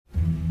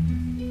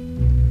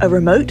A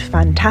remote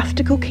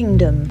fantastical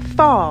kingdom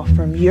far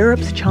from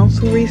Europe's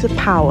chancelleries of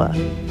power.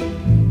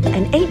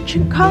 An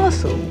ancient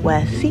castle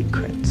where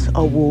secrets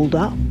are walled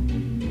up.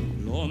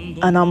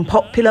 An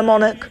unpopular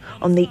monarch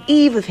on the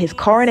eve of his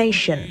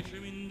coronation.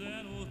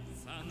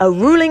 A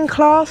ruling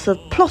class of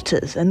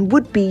plotters and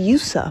would-be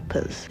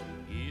usurpers.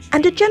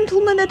 And a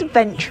gentleman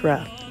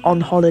adventurer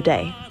on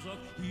holiday.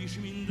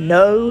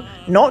 No,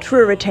 not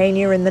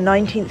Ruritania in the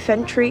 19th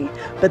century,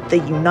 but the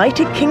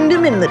United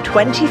Kingdom in the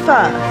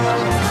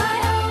 21st.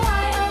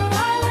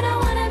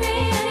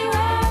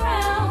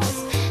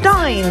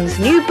 Steyn's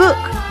new book,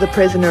 The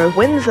Prisoner of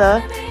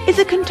Windsor, is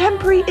a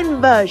contemporary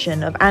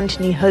inversion of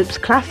Anthony Hope's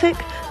classic,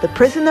 The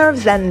Prisoner of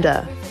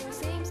Zenda.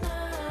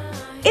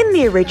 In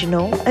the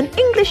original, an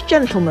English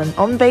gentleman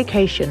on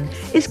vacation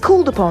is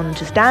called upon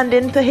to stand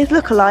in for his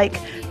lookalike,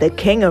 the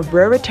King of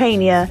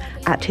Ruritania,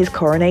 at his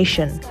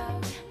coronation.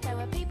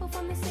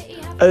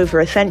 Over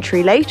a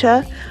century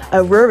later,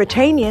 a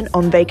Ruritanian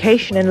on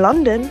vacation in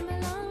London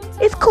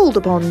is called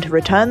upon to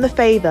return the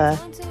favour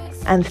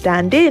and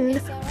stand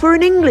in for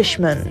an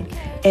Englishman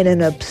in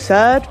an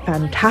absurd,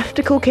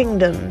 fantastical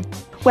kingdom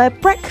where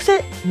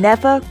Brexit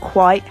never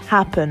quite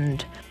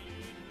happened.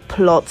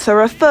 Plots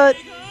are afoot.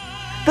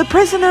 The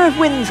Prisoner of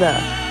Windsor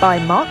by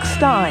Mark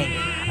Steyn,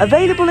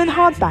 available in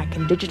hardback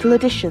and digital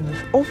editions,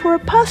 or for a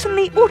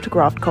personally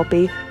autographed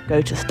copy,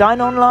 go to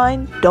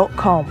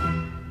steynonline.com.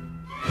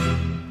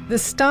 The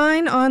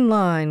Steyn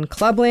Online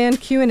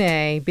Clubland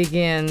Q&A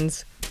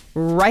begins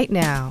right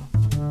now.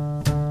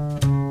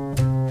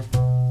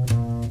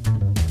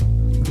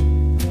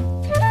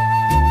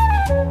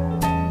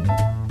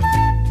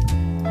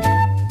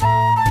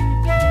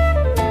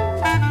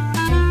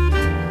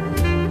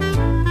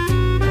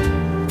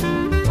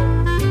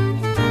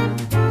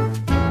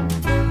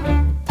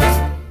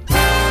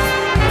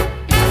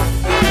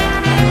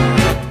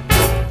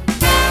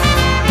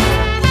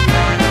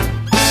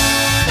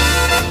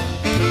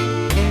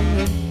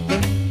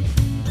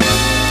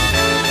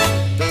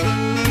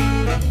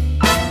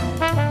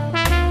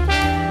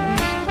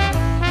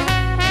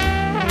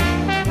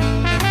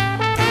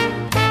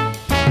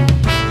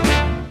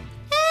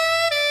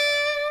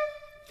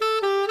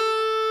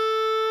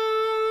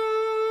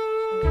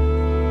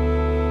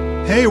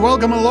 Hey,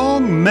 welcome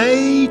along.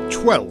 May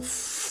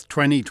 12th,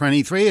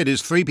 2023. It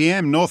is 3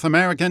 p.m. North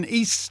American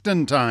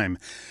Eastern Time.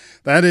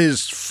 That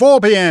is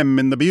 4 p.m.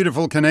 in the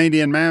beautiful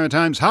Canadian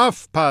Maritimes,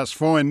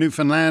 4:30 in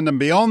Newfoundland and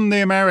beyond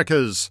the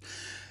Americas.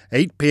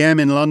 8 p.m.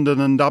 in London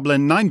and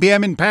Dublin, 9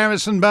 p.m. in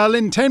Paris and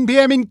Berlin, 10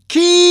 p.m. in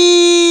Kyiv.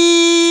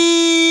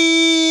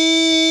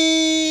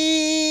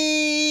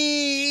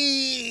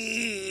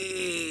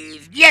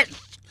 Yes!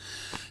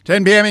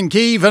 10 p.m. in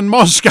Kyiv and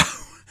Moscow.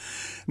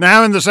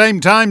 Now in the same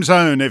time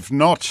zone, if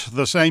not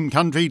the same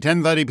country,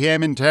 10:30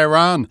 p.m. in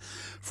Tehran.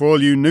 For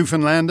all you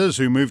Newfoundlanders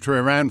who moved to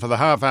Iran for the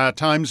half-hour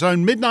time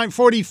zone, midnight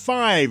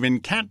 45 in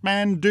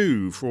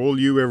Kathmandu. For all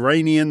you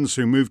Iranians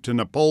who moved to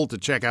Nepal to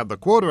check out the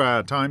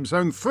quarter-hour time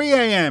zone, 3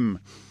 a.m.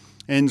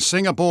 in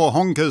Singapore,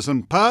 Honkers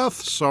and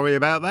Perth. Sorry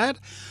about that.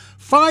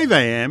 5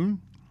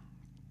 a.m.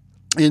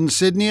 in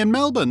Sydney and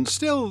Melbourne.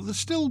 Still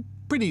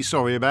pretty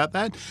sorry about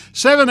that.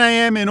 7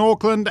 a.m. in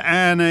Auckland,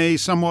 and a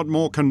somewhat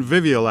more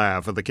convivial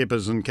hour for the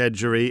Kippers and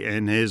Kedgeree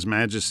in His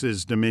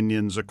Majesty's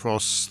dominions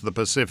across the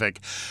Pacific.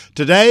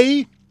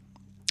 Today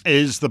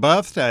is the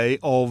birthday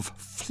of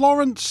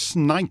Florence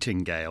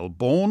Nightingale,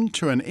 born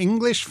to an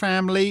English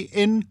family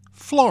in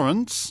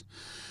Florence.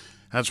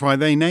 That's why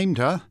they named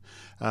her.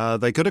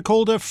 They could have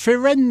called her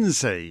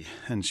Firenze,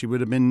 and she would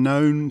have been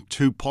known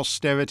to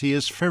posterity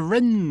as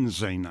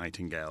Firenze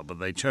Nightingale, but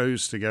they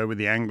chose to go with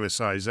the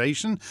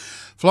anglicisation.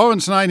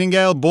 Florence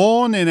Nightingale,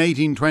 born in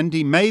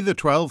 1820, May the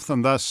 12th,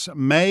 and thus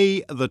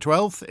May the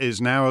 12th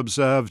is now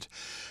observed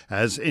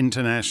as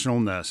International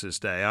Nurses'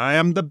 Day. I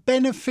am the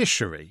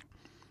beneficiary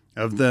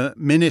of the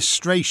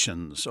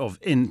ministrations of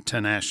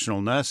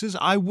international nurses.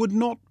 I would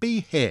not be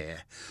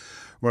here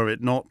were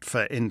it not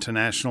for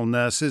international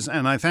nurses,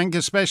 and I thank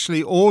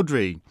especially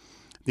Audrey,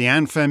 the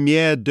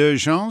infirmière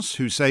d'urgence,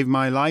 who saved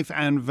my life,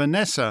 and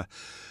Vanessa,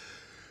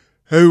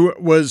 who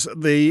was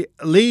the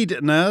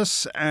lead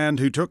nurse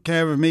and who took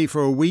care of me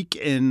for a week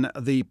in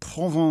the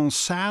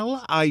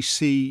Provençal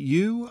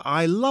ICU.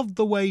 I loved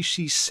the way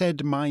she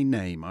said my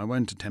name. I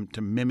won't attempt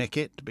to mimic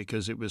it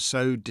because it was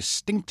so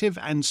distinctive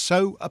and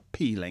so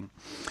appealing.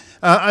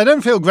 I don't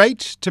feel great,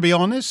 to be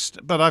honest,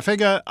 but I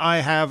figure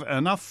I have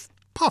enough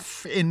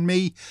puff in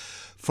me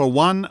for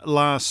one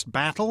last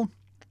battle,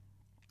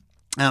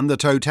 and the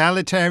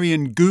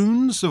totalitarian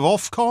goons of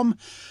Ofcom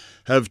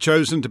have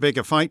chosen to pick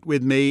a fight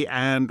with me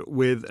and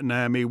with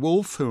Naomi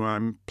Wolf, who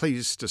I'm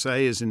pleased to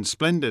say is in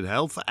splendid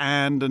health,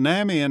 and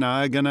Naomi and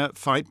I are going to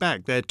fight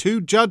back. Their two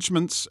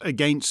judgments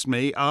against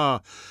me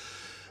are,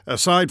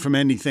 aside from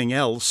anything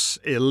else,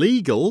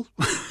 illegal.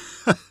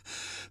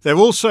 They're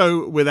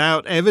also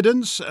without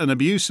evidence, an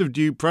abuse of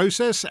due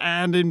process,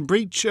 and in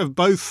breach of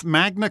both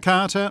Magna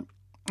Carta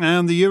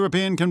and the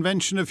European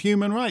Convention of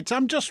Human Rights.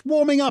 I'm just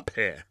warming up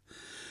here.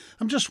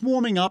 I'm just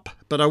warming up,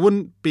 but I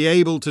wouldn't be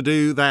able to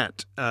do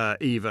that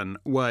even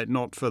were it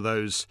not for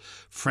those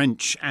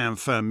French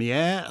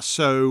infirmières.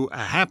 So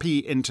a happy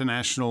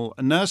International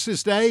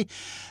Nurses Day,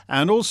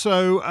 and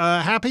also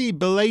a happy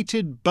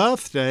belated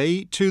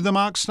birthday to the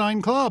Mark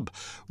Steyn Club.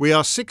 We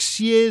are 6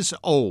 years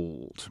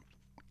old.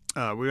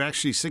 We're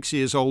actually 6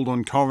 years old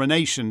on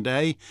Coronation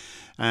Day,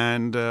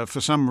 and for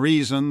some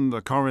reason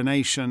the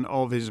coronation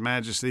of His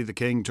Majesty the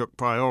King took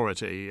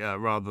priority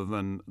rather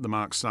than the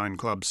Mark Steyn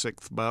Club's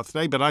 6th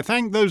birthday. But I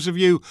thank those of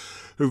you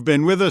who've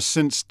been with us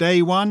since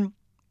day one,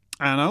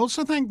 and I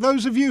also thank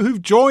those of you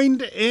who've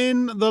joined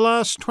in the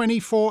last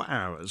 24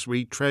 hours.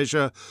 We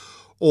treasure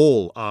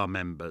all our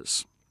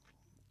members.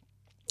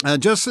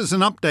 Just as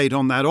an update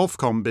on that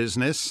Ofcom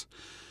business,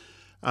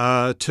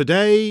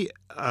 today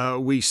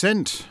we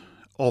sent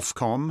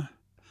Ofcom,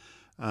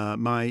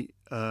 my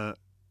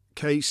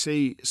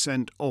KC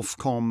sent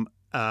Ofcom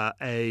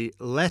a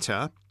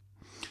letter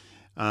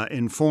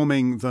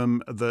informing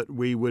them that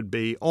we would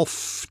be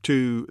off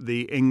to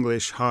the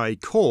English High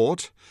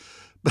Court,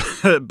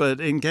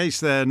 but in case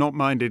they're not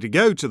minded to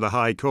go to the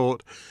High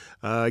Court,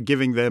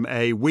 giving them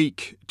a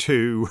week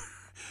to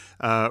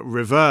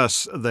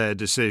reverse their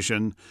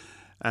decision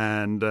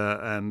and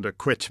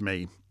acquit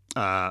me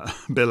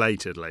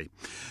belatedly.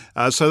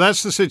 So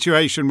that's the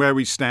situation where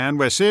we stand.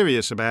 We're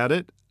serious about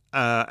it,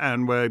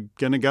 and we're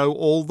going to go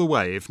all the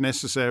way, if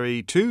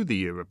necessary, to the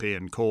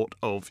European Court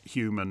of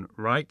Human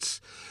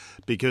Rights,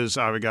 because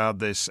I regard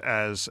this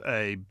as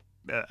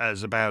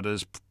about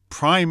as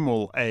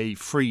primal a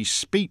free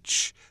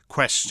speech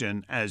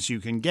question as you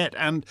can get.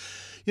 And,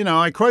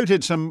 I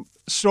quoted some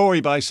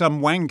story by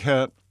some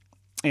wanker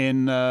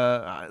in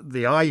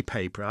the I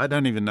paper. I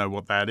don't even know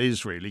what that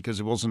is really, because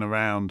it wasn't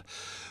around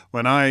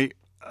when I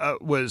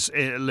was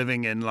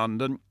living in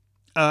London.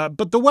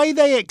 But the way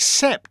they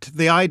accept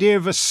the idea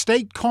of a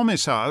state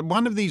commissar,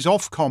 one of these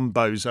Ofcom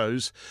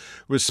bozos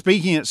was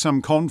speaking at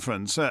some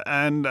conference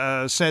and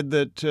said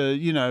that,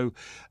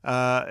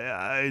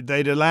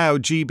 they'd allow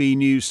GB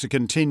News to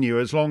continue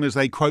as long as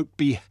they, quote,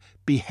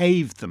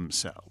 behaved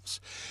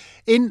themselves.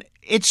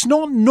 It's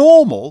not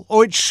normal,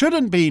 or it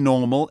shouldn't be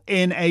normal,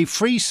 in a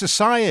free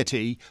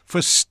society for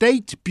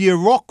state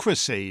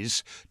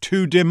bureaucracies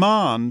to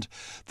demand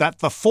that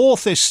the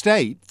Fourth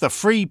Estate, the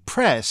free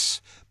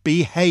press,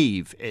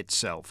 behave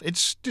itself.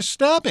 It's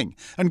disturbing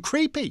and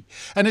creepy.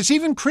 And it's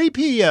even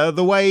creepier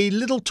the way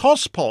little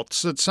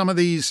tosspots at some of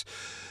these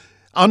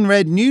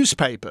unread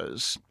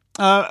newspapers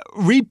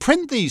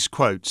reprint these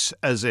quotes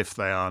as if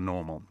they are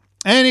normal.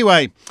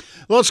 Anyway,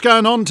 what's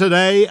going on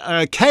today?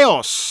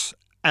 Chaos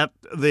at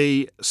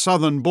the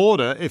southern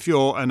border, if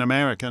you're an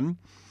American,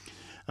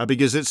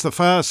 because it's the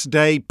first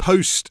day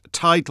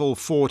post-Title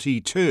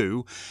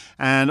 42.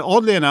 And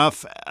oddly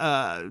enough,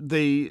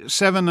 the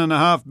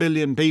 7.5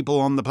 billion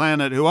people on the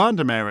planet who aren't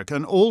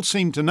American all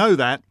seem to know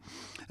that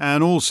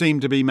and all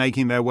seem to be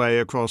making their way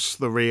across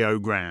the Rio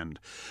Grande.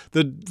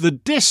 The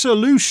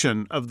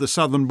dissolution of the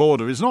southern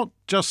border is not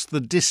just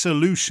the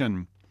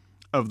dissolution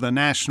of the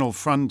national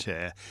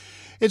frontier.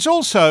 It's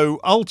also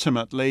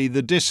ultimately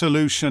the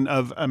dissolution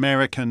of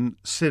American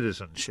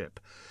citizenship.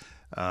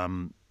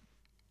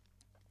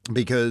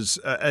 Because,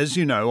 as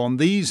you know, on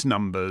these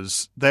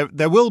numbers,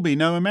 there will be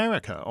no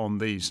America on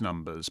these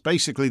numbers.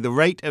 Basically, the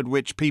rate at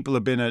which people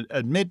have been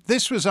admitted,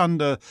 this was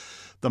under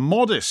the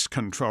modest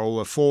control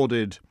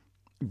afforded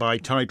by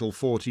Title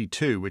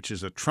 42, which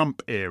is a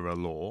Trump-era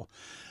law.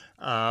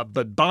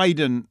 But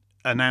Biden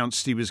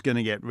announced he was going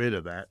to get rid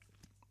of that.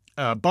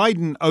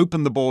 Biden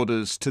opened the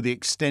borders to the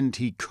extent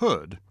he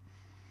could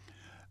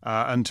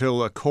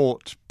until a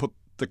court put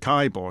the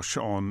kibosh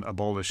on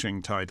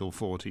abolishing Title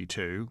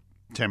 42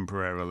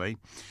 temporarily.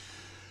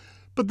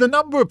 But the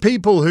number of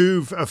people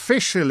who've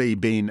officially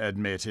been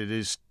admitted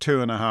is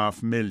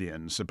 2.5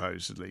 million,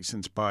 supposedly,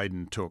 since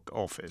Biden took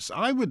office.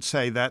 I would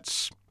say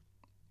that's,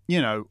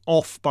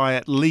 off by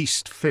at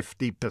least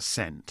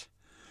 50%,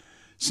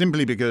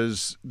 simply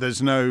because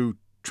there's no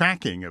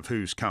tracking of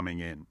who's coming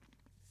in,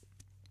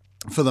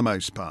 for the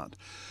most part.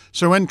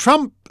 So when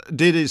Trump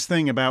did his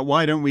thing about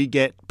why don't we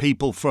get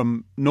people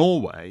from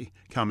Norway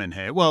come in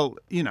here, well,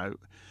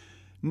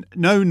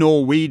 no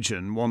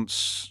Norwegian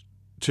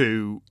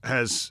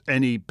has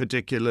any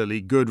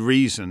particularly good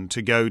reason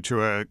to go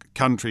to a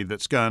country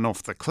that's going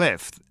off the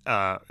cliff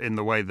in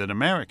the way that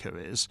America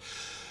is.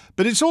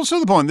 But it's also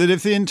the point that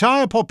if the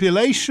entire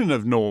population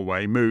of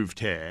Norway moved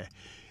here,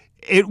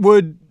 it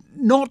would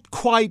not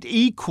quite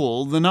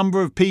equal the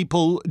number of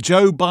people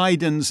Joe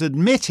Biden's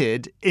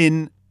admitted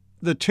in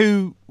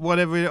the what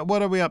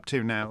are we up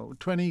to now?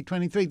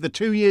 2023, the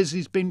 2 years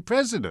he's been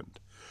president.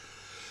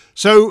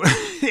 So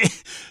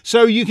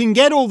you can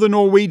get all the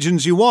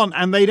Norwegians you want,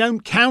 and they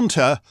don't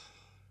counter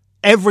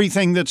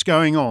everything that's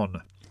going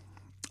on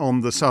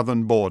the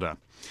southern border.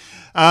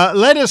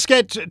 Let us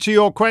get to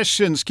your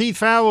questions. Keith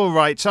Farrell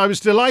writes, I was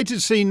delighted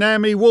to see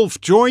Naomi Wolf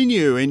join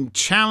you in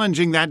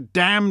challenging that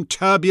damn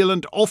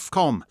turbulent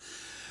Ofcom.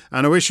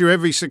 And I wish you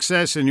every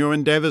success in your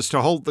endeavours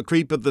to halt the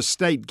creep of the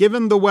state.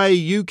 Given the way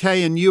UK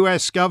and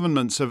US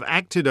governments have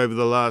acted over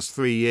the last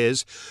 3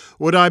 years,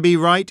 would I be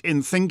right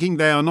in thinking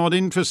they are not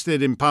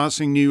interested in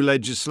passing new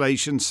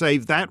legislation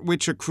save that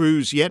which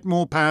accrues yet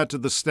more power to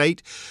the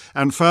state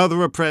and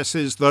further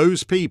oppresses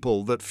those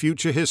people that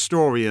future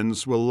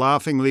historians will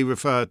laughingly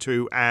refer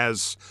to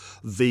as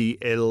the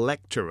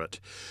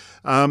electorate?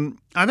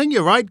 I think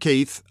you're right,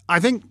 Keith. I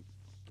think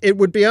it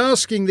would be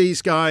asking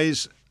these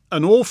guys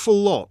an awful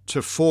lot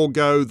to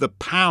forego the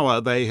power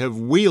they have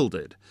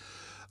wielded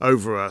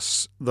over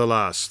us the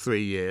last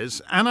 3 years.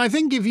 And I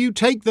think if you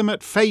take them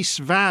at face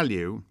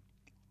value,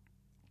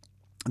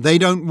 they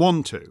don't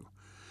want to.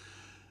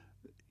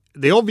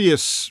 The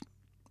obvious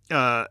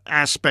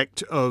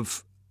aspect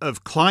of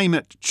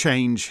climate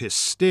change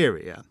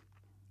hysteria,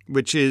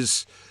 which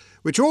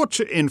ought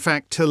to, in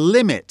fact, to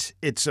limit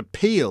its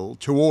appeal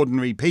to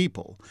ordinary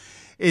people,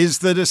 is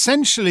that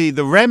essentially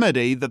the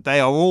remedy that they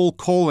are all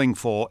calling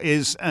for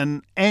is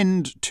an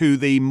end to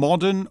the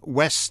modern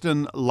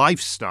Western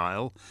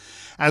lifestyle,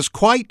 as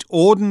quite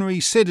ordinary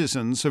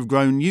citizens have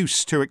grown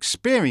used to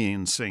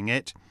experiencing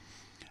it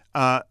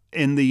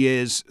in the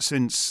years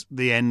since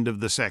the end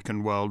of the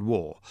Second World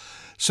War.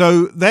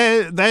 So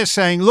they're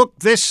saying, look,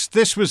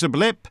 this was a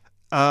blip.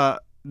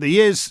 The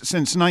years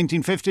since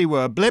 1950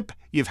 were a blip.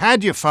 You've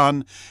had your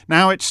fun.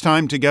 Now it's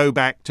time to go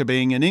back to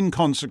being an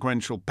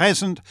inconsequential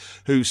peasant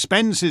who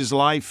spends his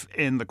life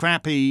in the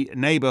crappy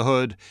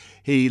neighborhood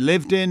he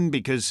lived in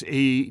because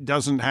he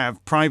doesn't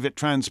have private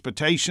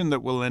transportation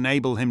that will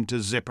enable him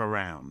to zip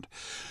around.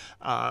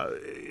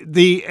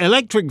 The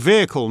electric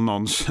vehicle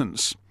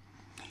nonsense.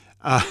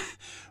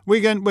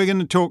 We're going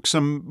to talk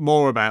some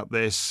more about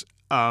this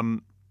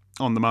on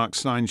the Mark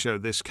Steyn Show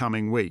this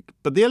coming week.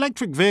 But the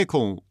electric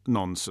vehicle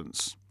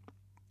nonsense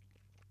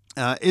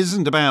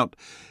isn't about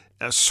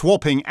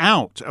swapping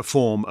out a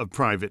form of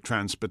private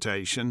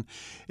transportation.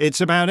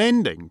 It's about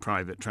ending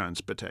private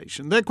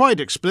transportation. They're quite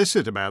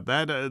explicit about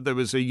that. There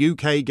was a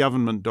UK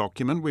government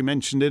document, we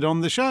mentioned it on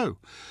the show,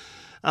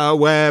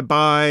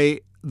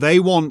 whereby they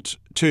want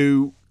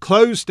to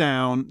close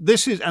down,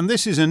 this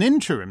is an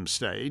interim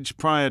stage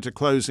prior to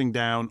closing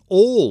down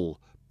all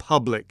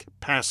public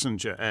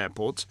passenger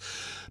airports.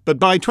 But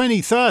by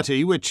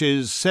 2030, which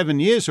is 7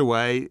 years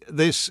away,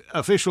 this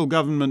official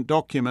government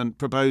document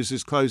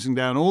proposes closing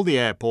down all the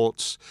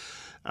airports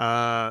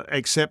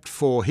except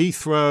for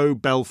Heathrow,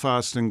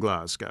 Belfast and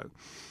Glasgow.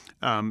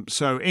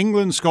 So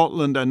England,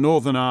 Scotland and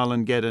Northern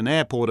Ireland get an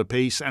airport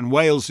apiece and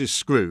Wales is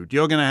screwed.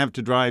 You're going to have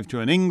to drive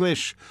to an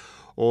English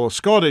or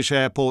Scottish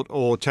airport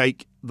or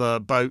take the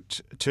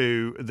boat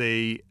to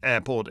the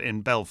airport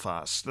in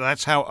Belfast.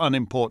 That's how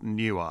unimportant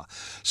you are.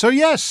 So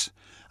yes,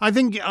 I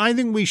think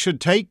we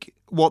should take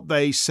what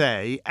they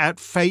say at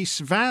face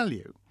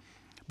value,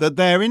 that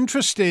they're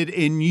interested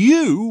in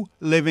you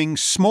living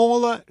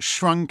smaller,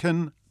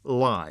 shrunken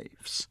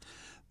lives.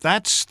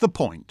 That's the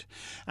point.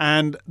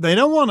 And they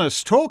don't want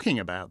us talking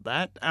about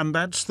that. And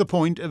that's the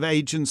point of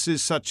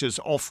agencies such as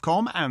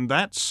Ofcom. And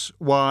that's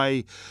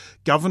why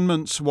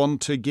governments want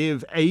to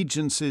give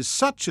agencies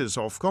such as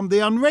Ofcom the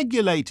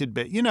unregulated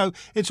bit. You know,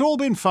 it's all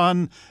been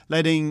fun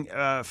letting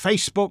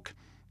Facebook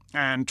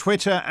and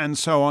Twitter and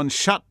so on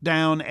shut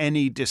down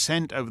any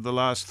dissent over the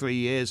last 3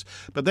 years.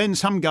 But then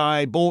some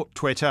guy bought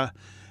Twitter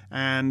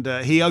and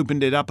he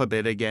opened it up a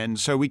bit again.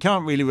 So we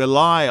can't really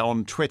rely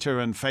on Twitter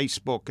and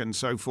Facebook and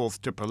so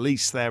forth to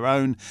police their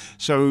own.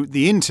 So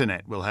the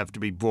internet will have to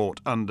be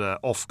brought under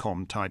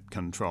Ofcom type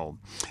control.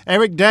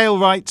 Eric Dale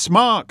writes,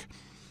 Mark,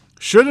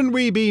 shouldn't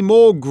we be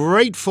more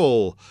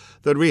grateful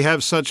that we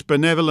have such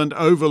benevolent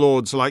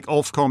overlords like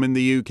Ofcom in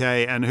the UK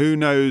and who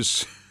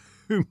knows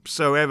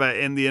whomsoever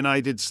in the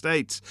United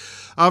States?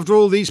 After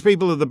all, these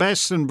people are the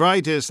best and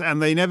brightest,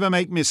 and they never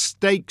make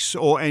mistakes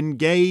or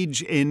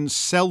engage in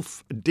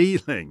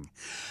self-dealing.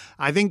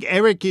 I think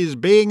Eric is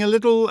being a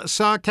little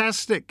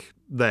sarcastic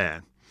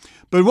there.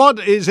 But what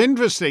is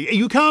interesting,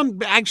 you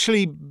can't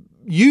actually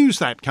use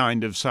that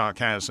kind of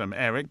sarcasm,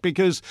 Eric,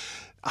 because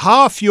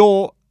half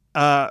your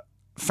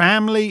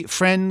family,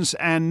 friends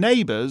and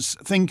neighbours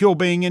think you're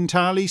being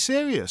entirely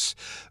serious.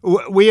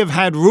 We have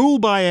had rule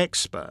by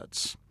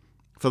experts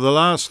for the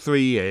last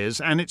 3 years,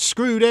 and it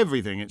screwed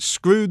everything. It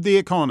screwed the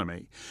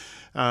economy.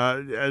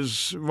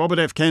 As Robert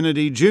F.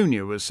 Kennedy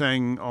Jr. was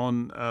saying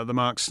on the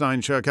Mark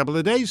Steyn Show a couple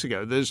of days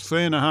ago, there's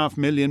 3.5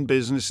 million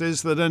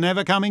businesses that are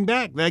never coming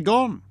back. They're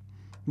gone.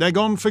 They're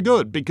gone for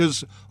good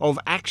because of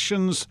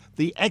actions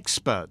the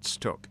experts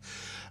took.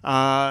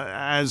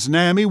 As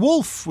Naomi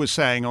Wolf was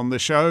saying on the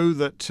show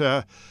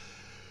that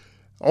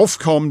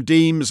Ofcom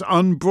deems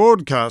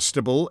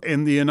unbroadcastable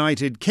in the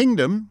United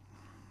Kingdom,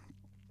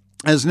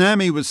 as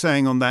Naomi was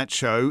saying on that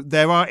show,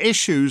 there are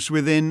issues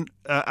within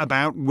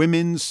about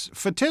women's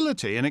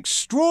fertility. An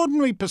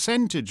extraordinary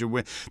percentage of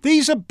women.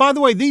 These are, by the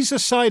way, these are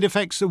side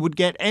effects that would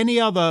get any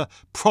other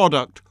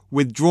product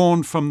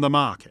withdrawn from the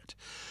market.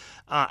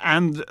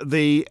 And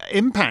the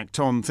impact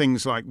on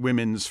things like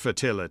women's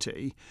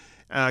fertility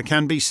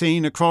can be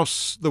seen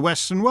across the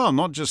Western world,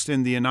 not just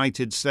in the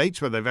United States,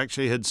 where they've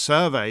actually had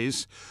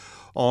surveys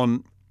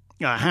on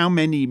how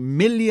many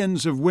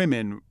millions of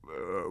women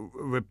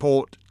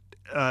report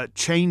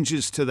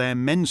changes to their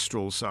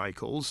menstrual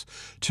cycles,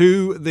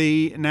 to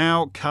the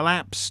now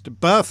collapsed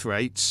birth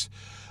rates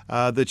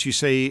that you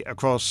see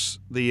across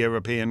the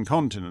European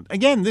continent.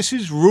 Again, this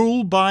is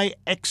ruled by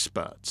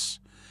experts.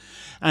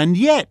 And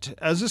yet,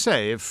 as I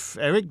say, if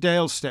Eric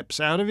Dale steps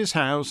out of his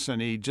house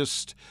and he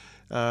just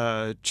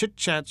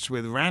chit-chats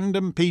with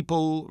random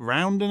people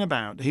round and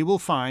about, he will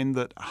find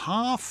that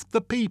half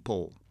the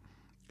people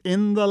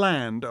in the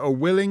land are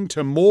willing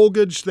to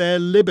mortgage their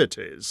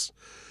liberties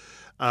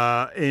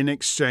in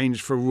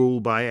exchange for rule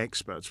by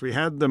experts. We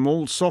had them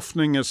all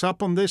softening us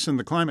up on this in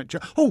the climate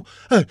change. Are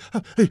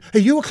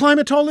you a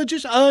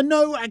climatologist?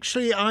 No,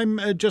 actually, I'm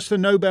just a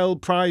Nobel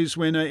Prize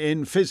winner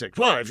in physics.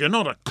 Well, if you're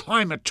not a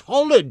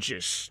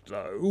climatologist,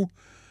 though,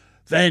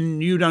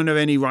 then you don't have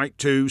any right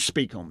to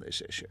speak on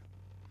this issue.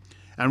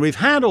 And we've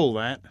had all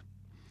that.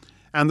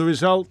 And the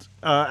result,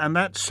 and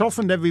that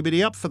softened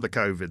everybody up for the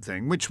COVID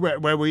thing,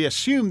 where we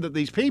assumed that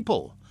these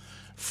people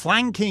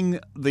flanking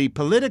the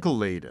political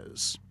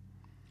leaders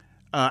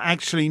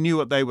actually knew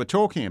what they were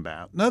talking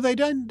about. No, they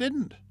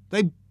didn't.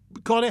 They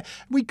got it.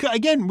 We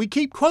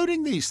keep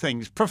quoting these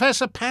things.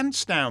 Professor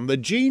Pantsdown, the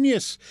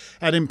genius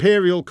at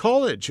Imperial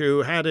College,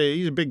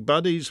 he's big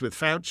buddies with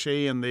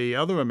Fauci and the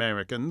other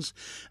Americans,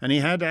 and he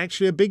had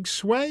actually a big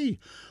sway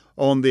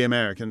on the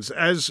Americans.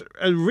 As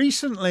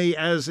recently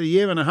as a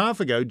year and a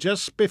half ago,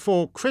 just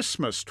before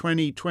Christmas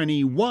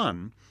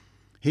 2021,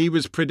 he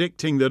was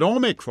predicting that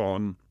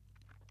Omicron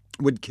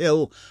would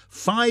kill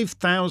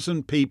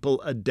 5,000 people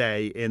a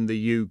day in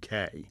the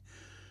UK.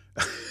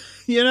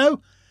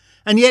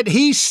 And yet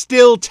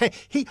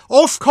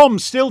Ofcom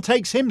still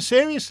takes him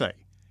seriously.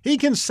 He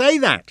can say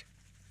that.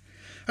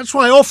 That's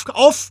why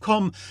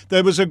Ofcom,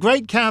 there was a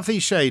great Kathy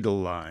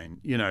Shadle line,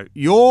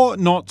 you're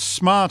not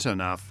smart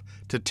enough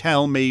to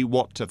tell me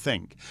what to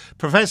think.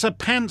 Professor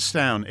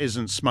Pantsdown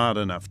isn't smart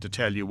enough to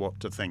tell you what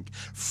to think.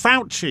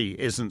 Fauci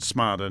isn't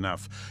smart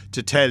enough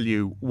to tell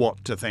you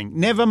what to think.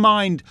 Never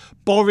mind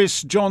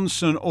Boris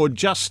Johnson or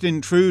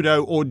Justin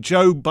Trudeau or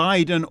Joe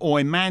Biden or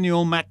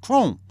Emmanuel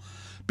Macron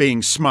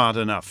being smart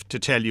enough to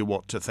tell you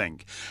what to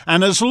think.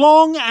 And as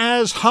long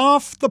as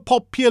half the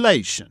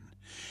population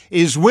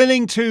is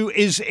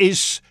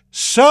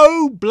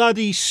so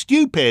bloody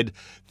stupid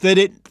that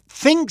it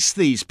thinks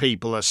these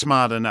people are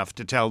smart enough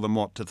to tell them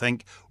what to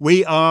think,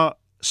 we are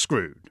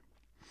screwed.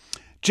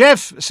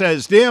 Jeff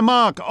says, Dear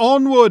Mark,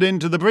 onward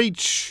into the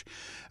breach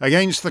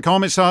against the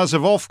commissars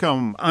of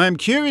Ofcom. I am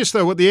curious,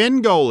 though, what the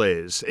end goal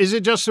is. Is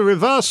it just a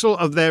reversal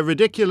of their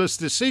ridiculous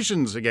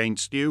decisions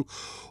against you,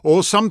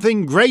 or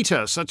something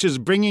greater, such as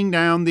bringing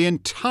down the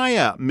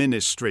entire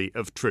Ministry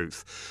of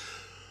Truth?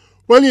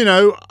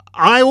 Well,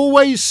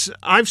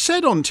 I've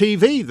said on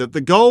TV that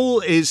the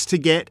goal is to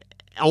get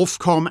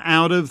Ofcom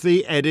out of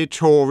the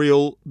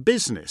editorial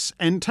business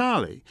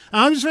entirely.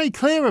 And I was very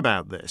clear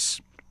about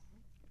this.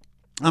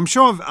 I'm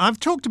sure I've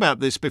talked about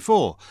this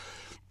before,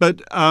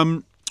 but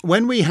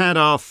when we had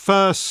our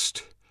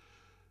first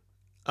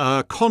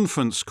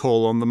conference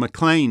call on the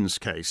McLean's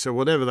case, or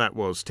whatever that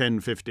was, 10,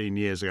 15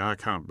 years ago,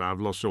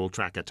 I've lost all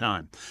track of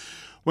time,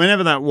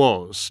 whenever that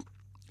was.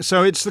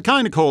 So it's the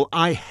kind of call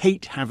I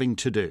hate having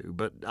to do,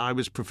 but I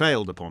was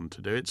prevailed upon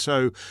to do it.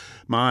 So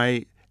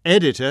my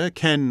editor,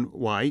 Ken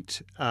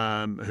White,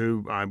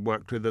 who I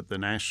worked with at the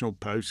National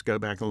Post, go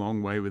back a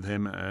long way with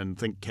him and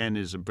think Ken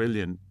is a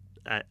brilliant,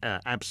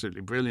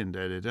 absolutely brilliant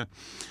editor,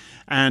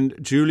 and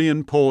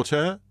Julian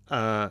Porter,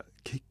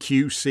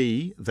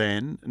 QC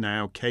then,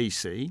 now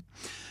KC.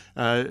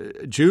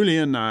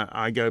 Julian,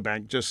 I go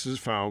back just as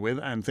far with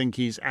and think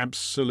he's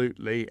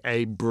absolutely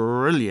a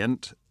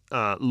brilliant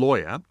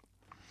lawyer.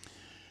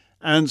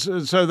 And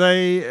so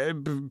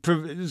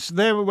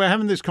we're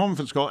having this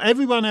conference call.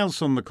 Everyone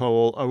else on the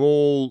call are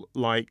all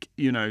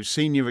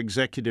senior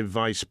executive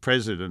vice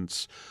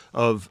presidents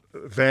of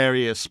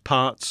various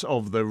parts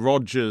of the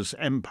Rogers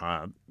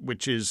Empire,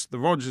 which is the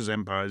Rogers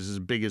Empire is as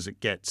big as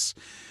it gets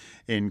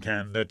in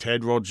Canada.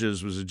 Ted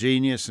Rogers was a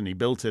genius and he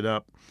built it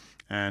up.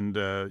 And,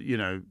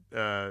 in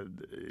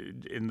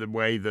the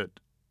way that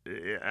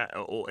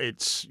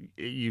it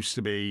used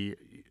to be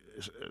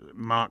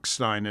Mark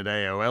Steyn at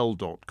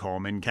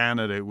AOL.com. In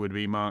Canada, it would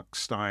be Mark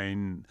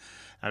Steyn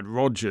at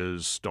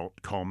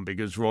Rogers.com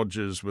because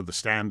Rogers were the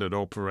standard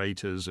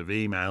operators of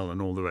email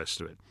and all the rest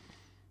of it.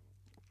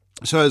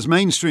 So as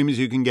mainstream as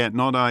you can get,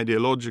 not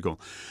ideological.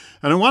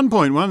 And at one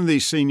point, one of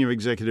these senior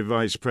executive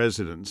vice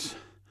presidents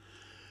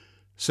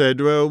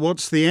said, well,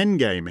 what's the end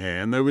game here?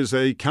 And there was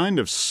a kind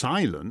of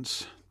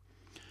silence.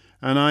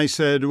 And I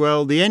said,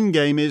 well, the end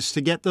game is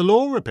to get the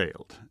law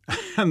repealed.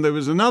 And there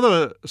was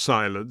another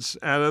silence.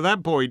 And at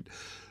that point,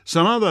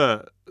 some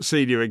other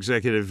senior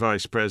executive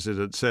vice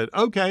president said,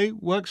 okay,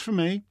 works for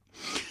me.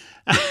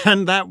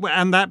 And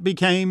that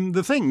became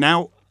the thing.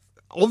 Now,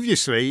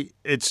 obviously,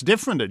 it's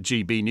different at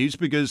GB News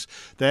because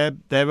they're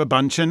a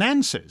bunch of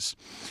Nancies.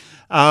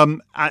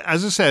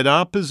 As I said,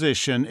 our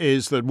position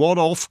is that what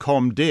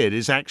Ofcom did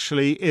is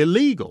actually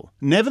illegal.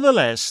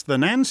 Nevertheless, the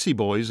Nancy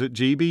boys at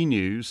GB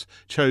News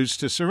chose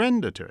to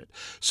surrender to it.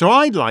 So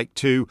I'd like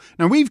to...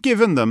 Now, we've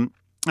given them,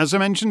 as I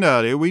mentioned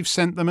earlier, we've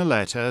sent them a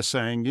letter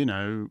saying,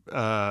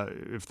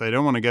 if they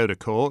don't want to go to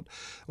court,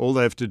 all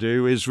they have to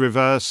do is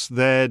reverse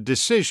their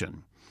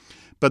decision.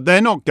 But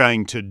they're not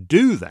going to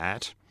do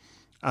that.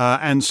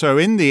 And so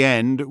in the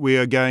end, we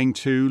are going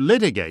to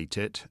litigate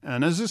it.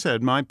 And as I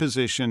said, my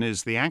position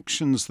is the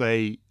actions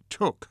they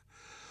took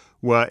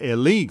were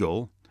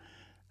illegal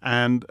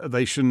and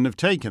they shouldn't have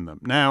taken them.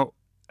 Now,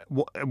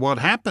 what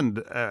happened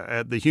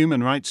at the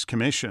Human Rights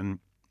Commission,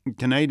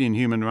 Canadian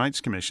Human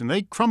Rights Commission,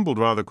 they crumbled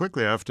rather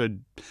quickly after,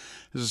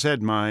 as I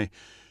said, my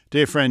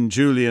dear friend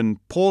Julian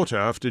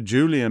Porter,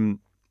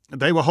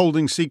 they were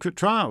holding secret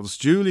trials.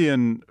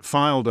 Julian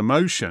filed a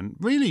motion,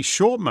 really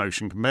short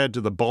motion compared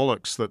to the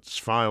bollocks that's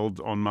filed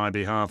on my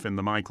behalf in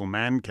the Michael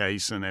Mann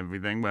case and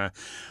everything, where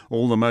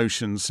all the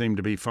motions seem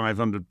to be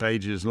 500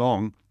 pages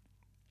long.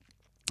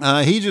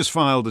 He just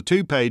filed a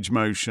 2-page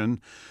motion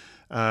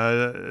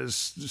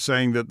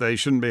saying that they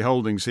shouldn't be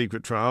holding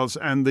secret trials,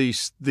 and he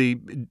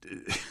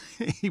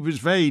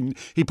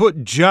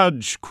put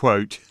judge,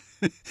 quote,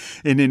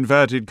 in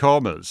inverted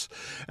commas.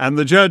 And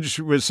the judge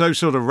was so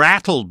sort of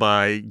rattled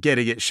by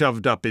getting it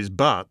shoved up his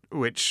butt,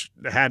 which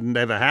hadn't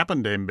ever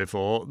happened to him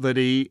before, that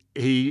he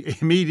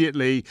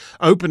immediately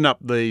opened up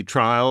the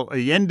trial.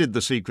 He ended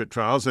the secret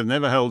trials. They've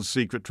never held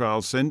secret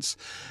trials since,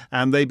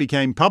 and they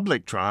became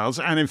public trials.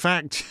 And in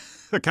fact,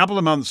 a couple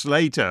of months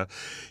later,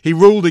 he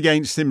ruled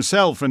against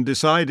himself and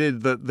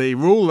decided that the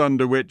rule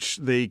under which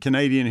the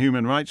Canadian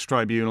Human Rights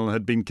Tribunal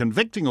had been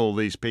convicting all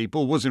these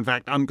people was in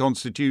fact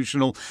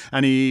unconstitutional,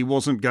 and he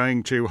wasn't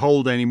going to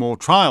hold any more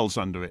trials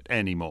under it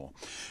anymore.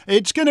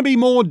 It's going to be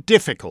more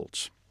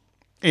difficult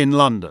in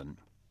London.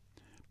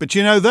 But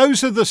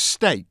those are the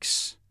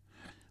stakes.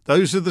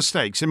 Those are the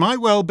stakes. It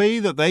might well be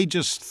that they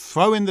just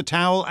throw in the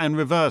towel and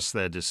reverse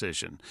their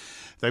decision.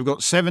 They've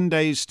got 7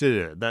 days to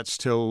do it. That's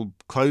till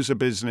close of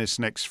business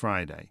next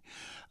Friday.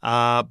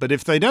 But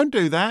if they don't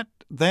do that,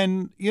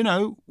 then,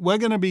 we're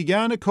going to be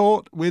going to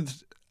court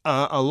with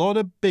a lot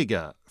of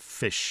bigger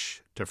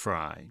fish to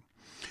fry.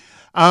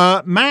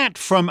 Matt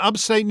from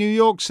upstate New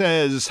York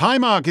says, "Hi,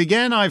 Mark.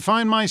 Again, I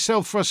find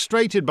myself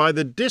frustrated by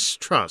the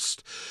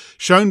distrust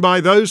shown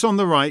by those on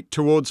the right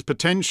towards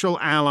potential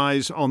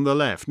allies on the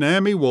left."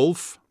 Naomi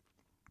Wolf,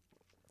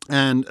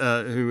 and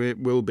who it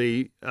will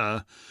be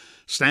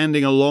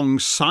standing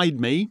alongside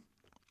me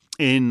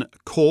in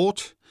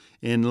court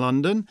in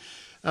London,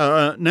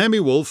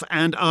 Naomi Wolf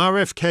and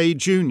RFK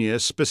Jr.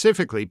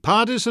 specifically.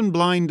 "Partisan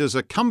blinders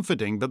are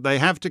comforting, but they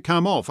have to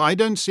come off. I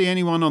don't see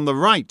anyone on the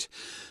right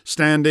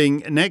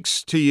standing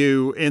next to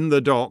you in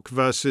the dock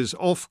versus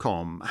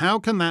Ofcom. How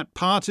can that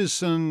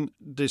partisan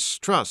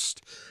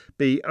distrust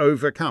be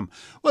overcome?"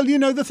 Well,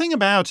 the thing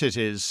about it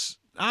is,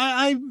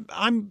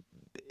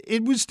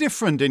 it was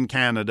different in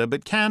Canada,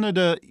 but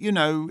Canada,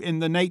 in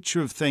the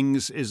nature of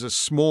things, is a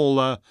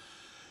smaller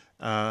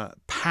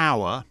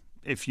power.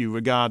 If you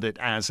regard it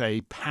as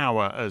a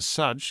power as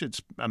such,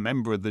 it's a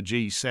member of the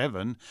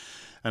G7.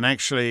 And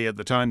actually, at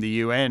the time the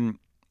UN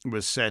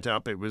was set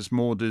up, it was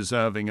more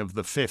deserving of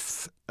the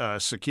 5th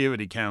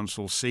Security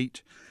Council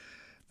seat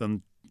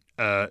than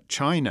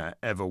China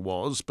ever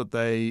was. But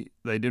they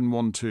didn't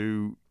want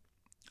to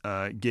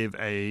give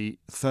a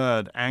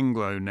third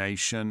Anglo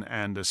nation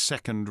and a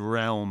second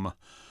realm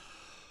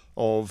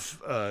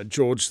of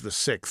George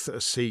VI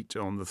a seat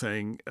on the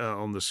thing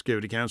on the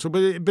Security Council.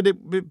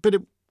 But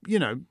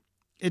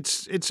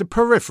it's a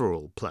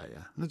peripheral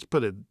player. Let's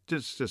put it,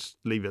 just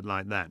leave it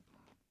like that.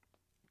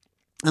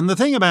 And the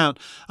thing about,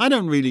 I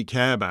don't really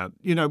care about,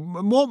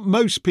 what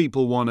most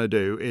people want to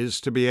do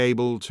is to be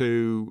able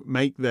to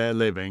make their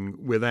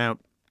living without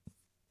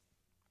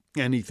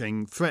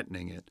anything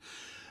threatening it.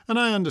 And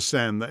I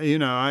understand that,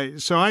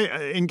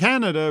 in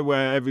Canada,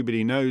 where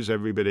everybody knows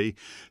everybody,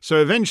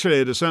 so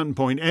eventually at a certain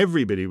point,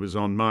 everybody was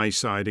on my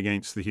side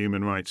against the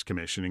Human Rights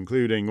Commission,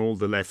 including all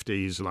the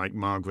lefties like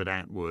Margaret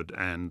Atwood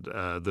and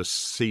the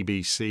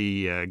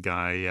CBC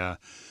guy,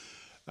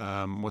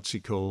 what's he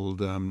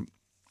called,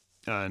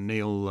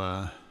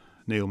 Neil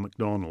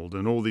MacDonald,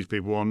 and all these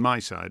people were on my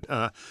side.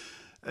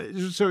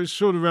 So it's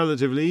sort of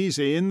relatively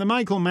easy. In the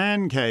Michael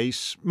Mann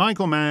case,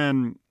 Michael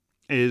Mann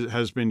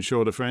has been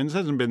short of friends,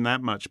 hasn't been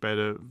that much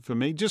better for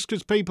me, just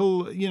because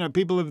people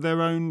have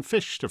their own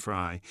fish to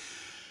fry.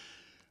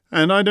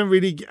 And I don't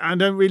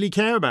really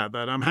care about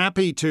that. I'm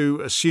happy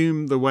to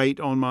assume the weight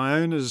on my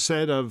own. As I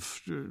said,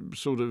 I've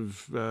sort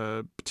of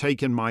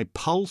taken my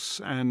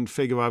pulse and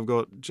figure I've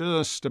got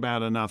just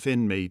about enough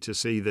in me to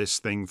see this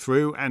thing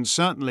through, and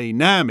certainly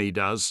Naomi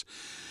does.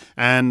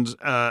 And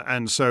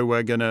so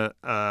we're gonna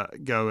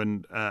go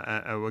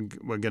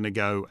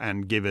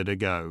and give it a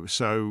go.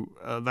 So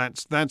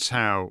that's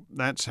how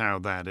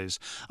that is.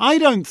 I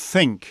don't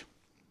think.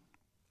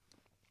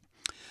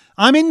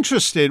 I'm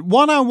interested.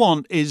 What I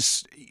want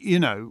is,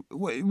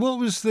 what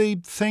was the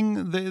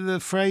thing, the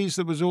phrase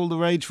that was all the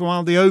rage for a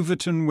while? The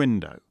Overton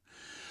window.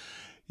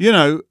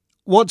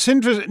 what's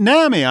interesting,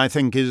 Naomi, I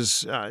think,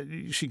 is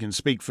she can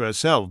speak for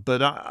herself,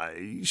 but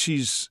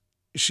she's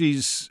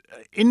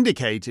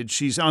indicated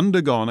she's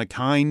undergone a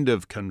kind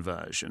of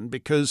conversion,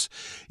 because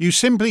you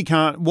simply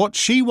can't, what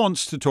she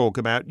wants to talk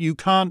about, you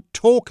can't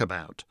talk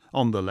about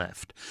on the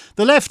left.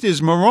 The left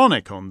is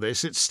moronic on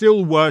this. It's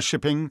still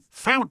worshipping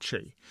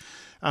Fauci.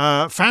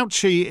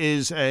 Fauci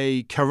is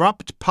a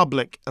corrupt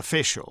public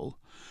official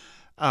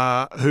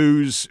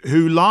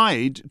who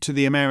lied to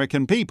the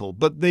American people.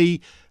 But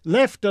the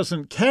left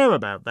doesn't care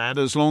about that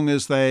as long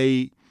as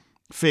they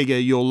figure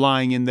you're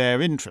lying in their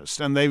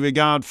interest. And they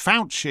regard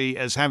Fauci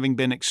as having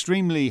been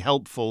extremely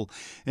helpful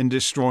in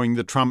destroying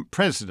the Trump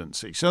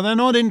presidency. So they're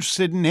not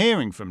interested in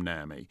hearing from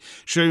Naomi.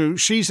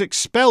 She's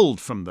expelled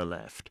from the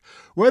left.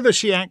 Whether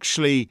she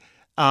actually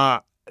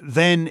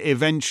then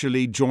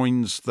eventually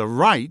joins the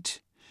right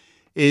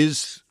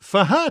is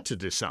for her to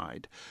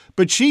decide.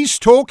 But she's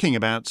talking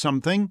about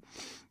something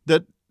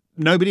that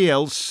nobody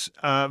else,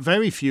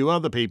 very few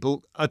other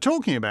people, are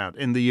talking about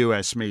in the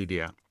US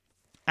media.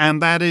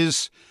 And that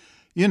is,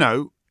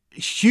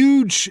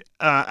 huge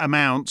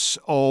amounts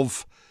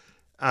of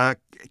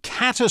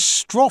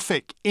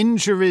catastrophic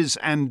injuries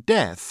and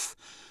death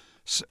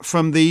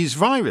from these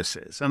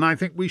viruses. And I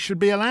think we should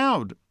be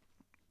allowed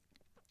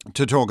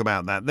to talk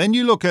about that. Then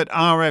you look at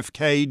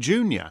RFK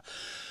Jr.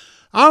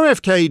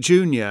 RFK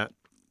Jr.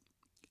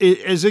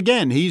 is,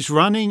 again, he's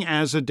running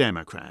as a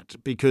Democrat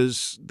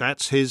because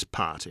that's his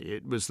party.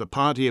 It was the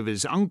party of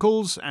his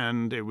uncles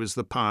and it was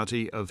the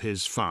party of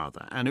his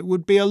father. And it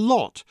would be a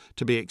lot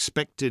to be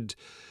expected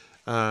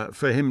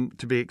for him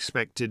to be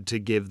expected to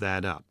give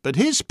that up. But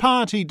his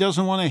party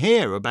doesn't want to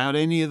hear about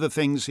any of the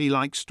things he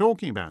likes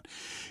talking about,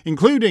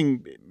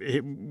 including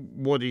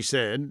what he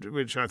said,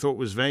 which I thought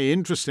was very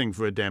interesting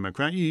for a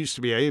Democrat. You used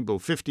to be able,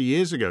 50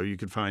 years ago, you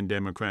could find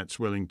Democrats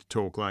willing to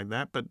talk like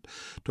that, but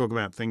talk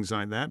about things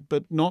like that,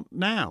 but not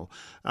now,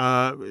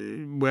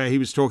 where he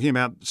was talking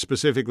about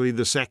specifically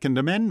the Second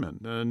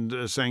Amendment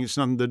and saying it's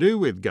nothing to do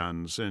with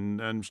guns, and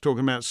was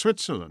talking about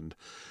Switzerland,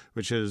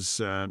 which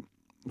is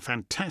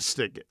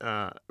fantastic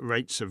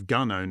rates of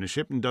gun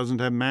ownership and doesn't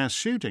have mass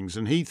shootings.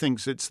 And he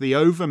thinks it's the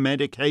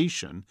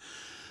over-medication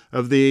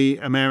of the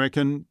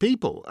American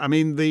people. I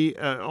mean,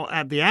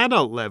 at the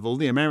adult level,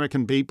 the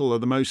American people are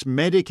the most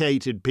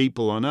medicated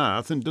people on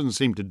earth, and doesn't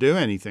seem to do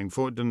anything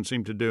for it. Doesn't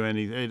seem to do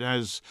anything. It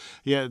has,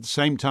 at the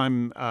same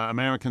time,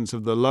 Americans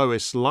have the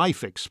lowest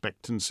life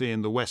expectancy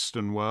in the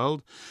Western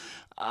world.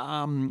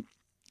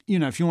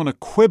 If you want to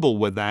quibble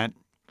with that,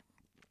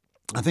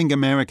 I think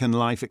American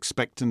life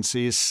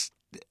expectancy is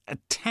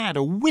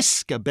a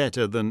whisker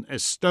better than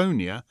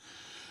Estonia.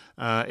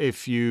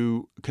 If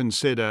you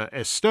consider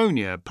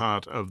Estonia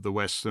part of the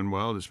Western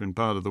world, it's been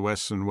part of the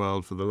Western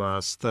world for the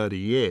last 30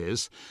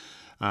 years.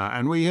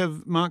 And we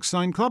have Mark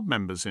Steyn Club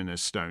members in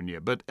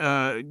Estonia. But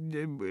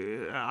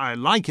I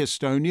like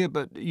Estonia,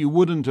 but you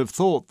wouldn't have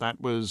thought that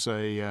was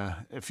a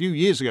few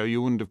years ago,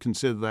 you wouldn't have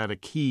considered that a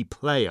key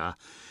player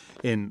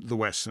in the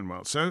Western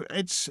world. So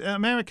it's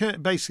America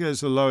basically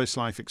has the lowest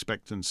life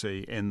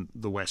expectancy in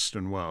the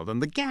Western world.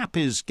 And the gap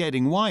is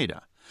getting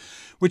wider,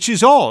 which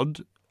is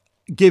odd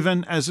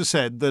given, as I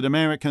said, that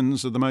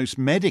Americans are the most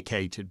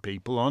medicated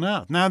people on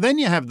earth. Now, then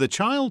you have the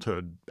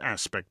childhood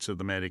aspects of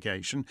the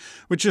medication,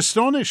 which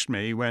astonished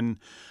me when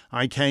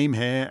I came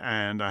here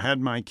and I had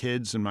my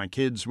kids, and my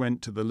kids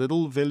went to the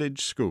little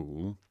village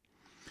school,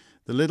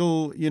 the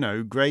little,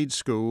 grade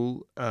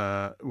school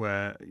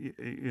where,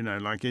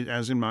 like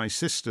as in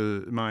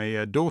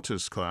my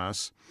daughter's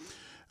class,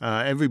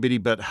 everybody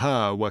but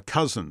her were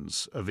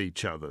cousins of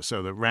each other.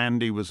 So that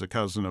Randy was a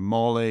cousin of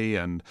Molly,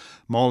 and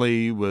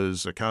Molly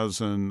was a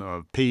cousin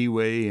of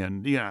Pee-wee,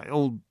 and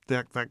all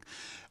that.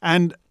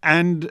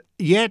 And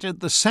yet at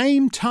the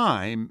same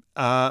time,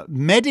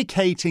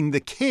 medicating the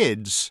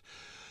kids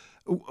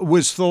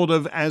was thought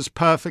of as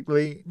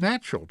perfectly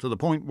natural, to the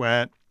point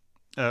where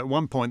at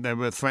one point they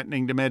were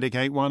threatening to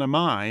medicate one of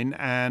mine,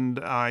 and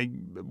I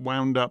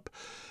wound up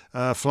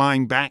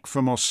flying back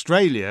from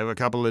Australia a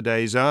couple of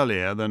days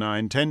earlier than I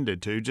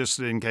intended to, just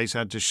in case I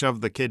had to shove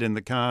the kid in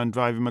the car and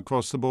drive him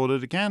across the border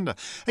to Canada.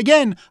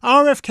 Again,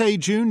 RFK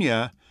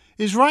Jr.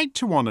 is right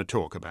to want to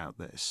talk about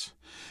this.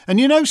 And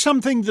you know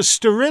something? The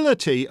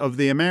sterility of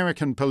the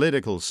American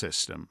political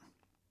system,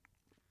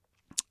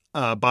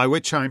 by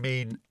which I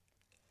mean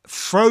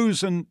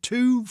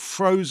two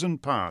frozen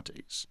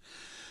parties.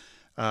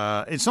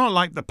 It's not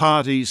like the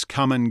parties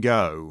come and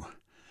go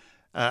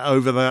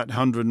over that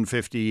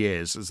 150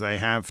 years, as they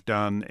have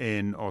done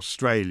in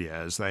Australia,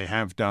 as they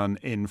have done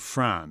in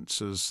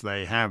France, as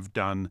they have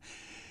done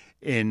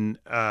in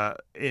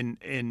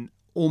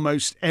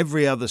almost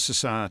every other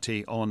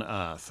society on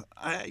earth.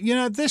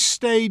 At this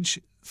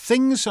stage,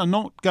 things are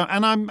not going.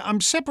 And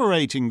I'm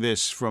separating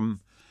this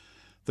from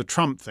the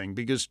Trump thing,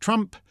 because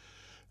Trump,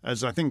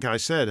 as I think I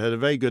said, had a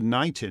very good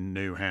night in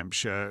New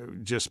Hampshire.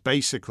 Just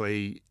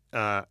basically,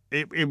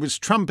 it was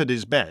Trump at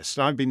his best.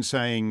 I've been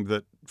saying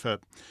that for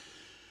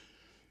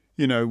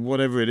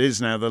whatever it is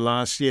now, the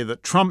last year,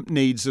 that Trump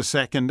needs a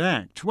second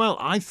act. Well,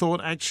 I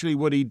thought actually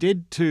what he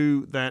did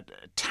to that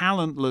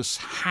talentless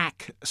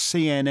hack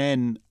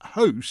CNN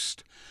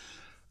host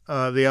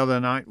the other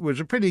night was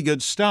a pretty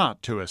good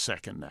start to a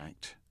second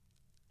act.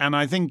 And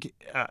I think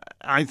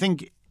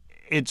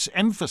it's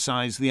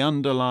emphasized the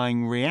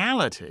underlying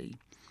reality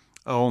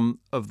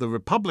of the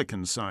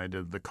Republican side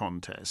of the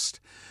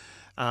contest.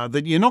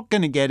 That you're not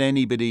going to get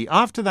anybody,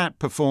 after that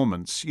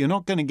performance, you're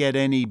not going to get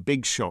any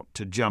big shot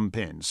to jump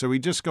in. So we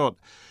just got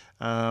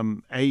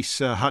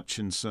Asa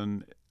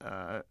Hutchinson,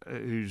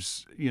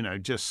 who's,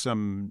 just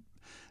some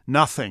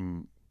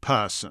nothing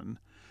person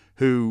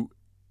who,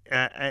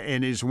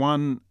 in his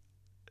one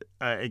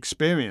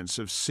experience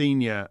of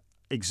senior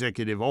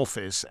executive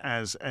office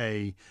as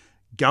a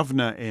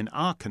governor in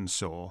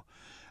Arkansas,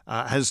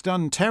 has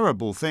done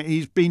terrible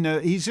things.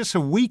 He's just a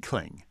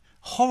weakling.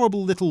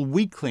 Horrible little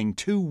weakling,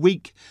 too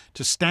weak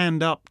to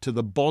stand up to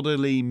the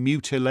bodily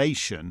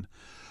mutilation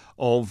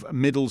of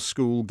middle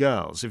school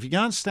girls. If you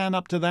can't stand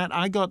up to that,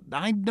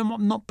 I'm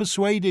not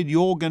persuaded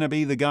you're going to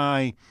be the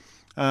guy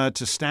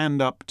to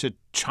stand up to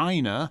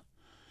China.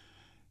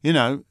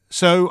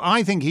 So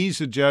I think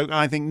he's a joke.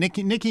 I think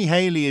Nikki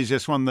Haley is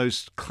just one of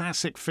those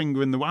classic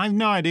finger in the... I have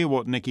no idea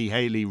what Nikki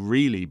Haley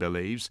really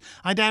believes.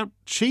 I doubt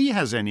she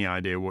has any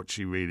idea what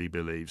she really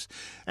believes.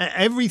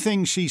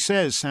 Everything she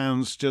says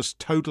sounds just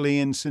totally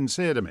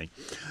insincere to me.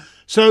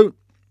 So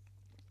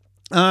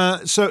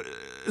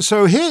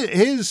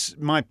here's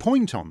my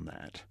point on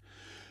that.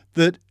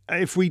 That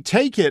if we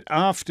take it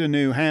after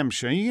New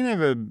Hampshire, you can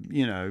never,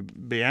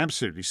 be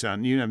absolutely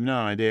certain. You have no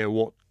idea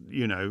what,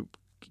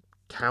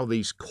 how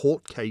these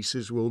court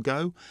cases will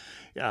go.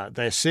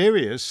 They're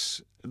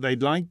serious.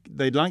 They'd like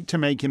to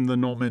make him the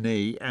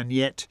nominee, and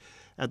yet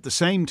at the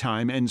same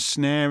time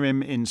ensnare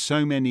him in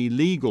so many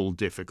legal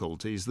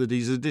difficulties that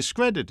he's a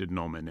discredited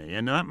nominee.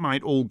 And that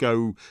might all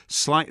go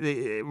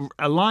slightly...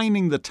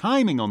 Aligning the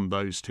timing on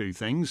those two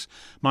things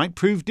might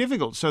prove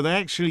difficult. So they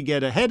actually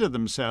get ahead of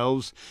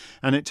themselves,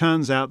 and it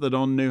turns out that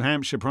on New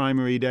Hampshire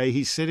primary day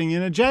he's sitting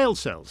in a jail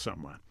cell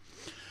somewhere.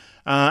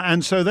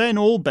 And so then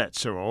all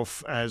bets are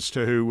off as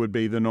to who would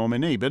be the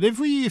nominee. But if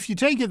you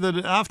take it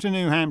that after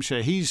New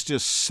Hampshire, he's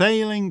just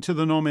sailing to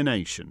the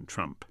nomination,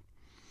 Trump.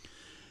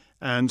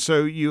 And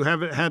so you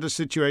have had a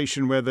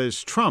situation where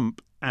there's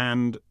Trump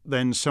and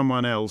then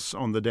someone else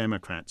on the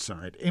Democrat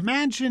side.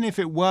 Imagine if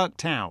it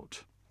worked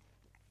out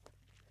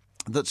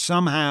that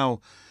somehow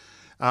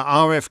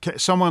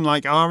someone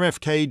like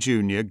RFK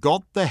Jr.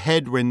 got the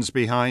headwinds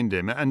behind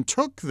him and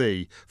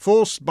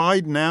forced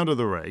Biden out of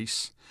the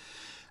race,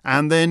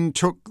 and then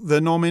took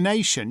the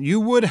nomination. You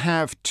would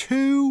have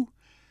two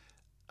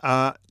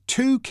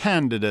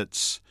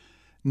candidates,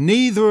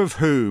 neither of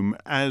whom,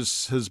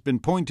 as has been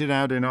pointed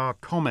out in our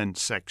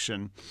comments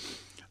section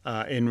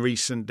in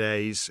recent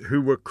days,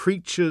 neither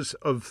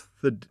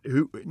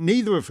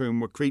of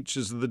whom were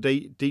creatures of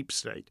the deep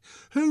state.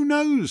 Who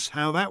knows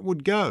how that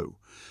would go?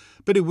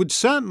 But it would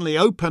certainly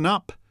open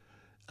up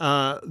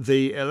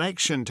the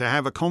election to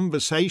have a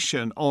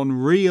conversation on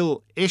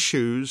real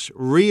issues,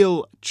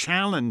 real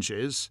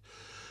challenges.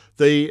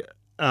 The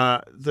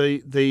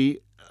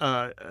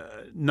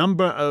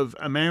number of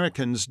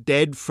Americans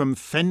dead from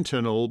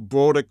fentanyl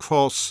brought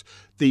across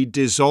the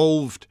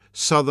dissolved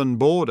southern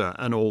border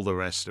and all the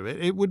rest of it.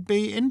 It would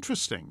be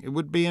interesting. It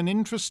would be an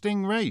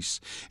interesting race.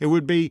 It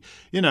would be,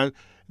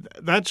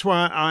 that's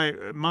why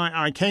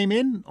I came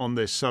in on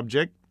this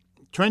subject.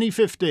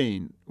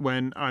 2015,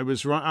 when I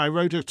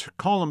wrote a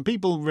column.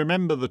 People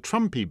remember the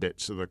Trumpy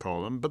bits of the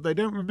column, but they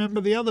don't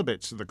remember the other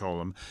bits of the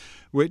column,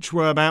 which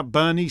were about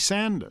Bernie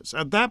Sanders.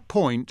 At that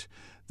point,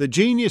 the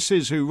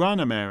geniuses who run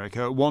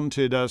America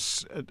wanted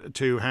us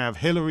to have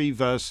Hillary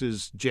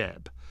versus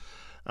Jeb,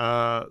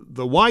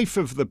 the wife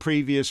of the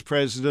previous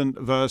president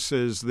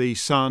versus the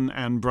son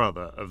and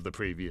brother of the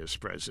previous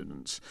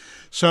presidents.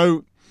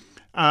 So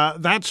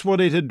that's what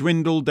it had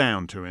dwindled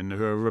down to in a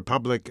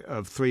republic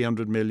of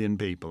 300 million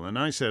people. And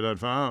I said I'd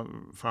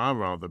far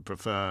rather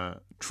prefer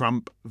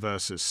Trump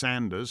versus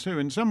Sanders, who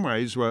in some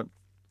ways were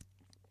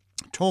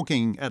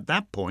talking at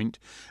that point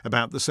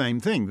about the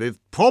same thing. The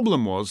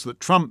problem was that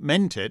Trump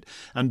meant it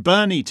and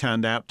Bernie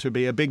turned out to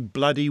be a big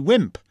bloody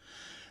wimp.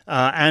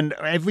 And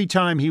every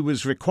time he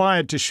was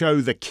required to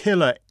show the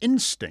killer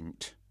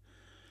instinct,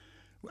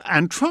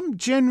 and Trump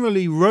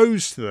generally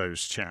rose to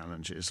those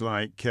challenges,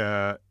 like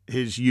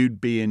his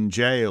 "you'd be in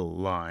jail"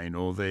 line,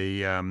 or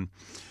the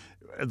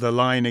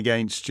line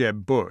against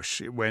Jeb Bush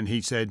when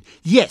he said,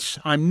 "Yes,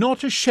 I'm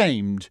not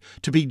ashamed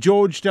to be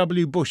George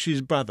W.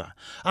 Bush's brother.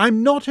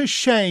 I'm not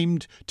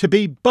ashamed to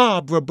be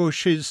Barbara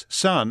Bush's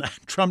son."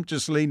 And Trump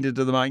just leaned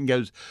into the mic and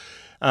goes,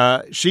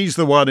 "She's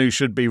the one who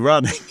should be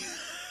running."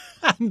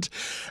 And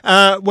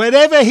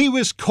whenever he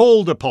was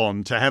called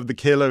upon to have the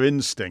killer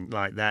instinct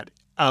like that,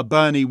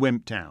 Bernie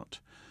wimped out.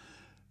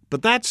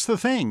 But that's the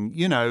thing,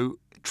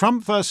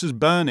 Trump versus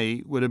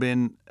Bernie would have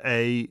been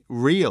a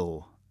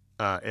real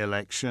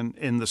election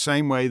in the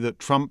same way that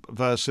Trump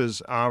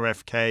versus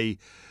RFK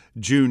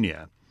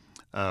Jr.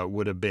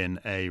 would have been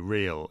a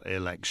real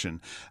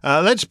election.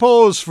 Let's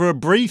pause for a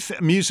brief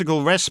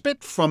musical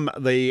respite from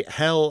the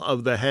hell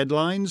of the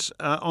headlines.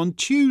 On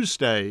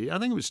Tuesday, I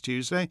think it was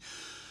Tuesday,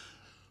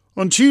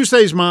 on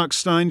Tuesday's Mark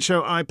Steyn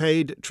show, I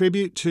paid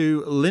tribute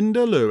to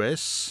Linda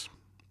Lewis,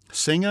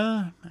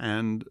 singer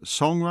and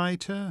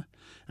songwriter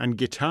and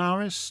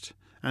guitarist,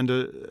 and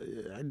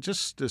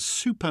just a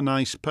super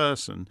nice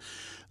person.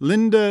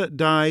 Linda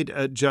died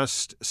at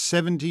just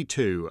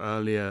 72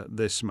 earlier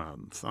this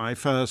month. I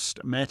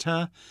first met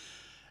her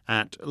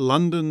at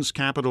London's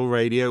Capital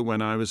Radio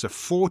when I was a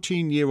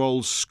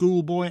 14-year-old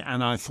schoolboy,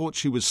 and I thought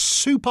she was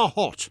super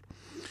hot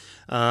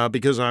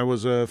because I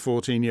was a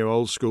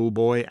 14-year-old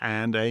schoolboy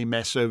and a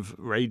mess of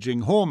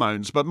raging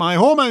hormones. But my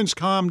hormones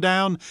calmed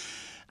down,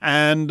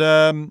 and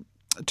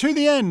to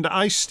the end,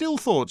 I still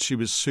thought she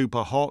was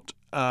super hot.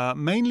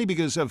 Mainly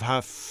because of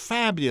her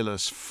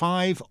fabulous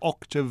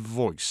 5-octave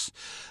voice.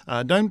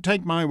 Don't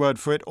take my word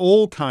for it.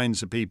 All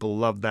kinds of people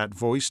love that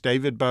voice.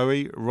 David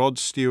Bowie, Rod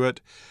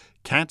Stewart,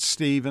 Cat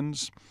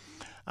Stevens.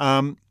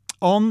 On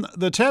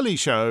the telly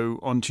show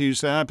on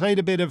Tuesday, I played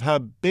a bit of her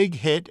big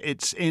hit,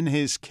 It's in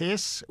His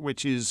Kiss,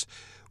 which is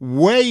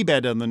way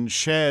better than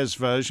Cher's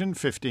version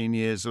 15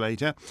 years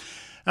later.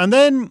 And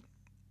then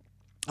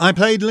I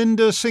played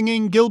Linda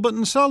singing Gilbert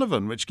and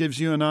Sullivan, which gives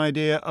you an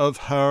idea of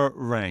her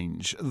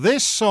range.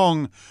 This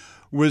song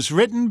was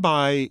written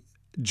by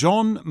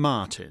John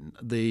Martin,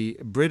 the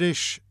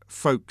British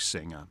folk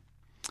singer.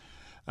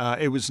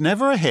 It was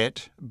never a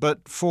hit,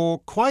 but for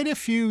quite a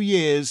few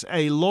years,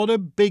 a lot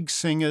of big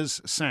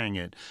singers sang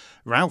it.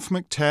 Ralph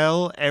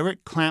McTell,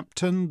 Eric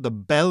Clapton, the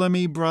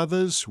Bellamy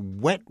Brothers,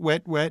 Wet,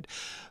 Wet, Wet.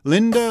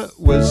 Linda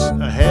was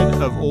ahead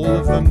of all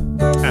of them,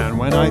 and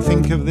when I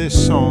think of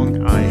this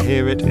song, I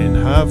hear it in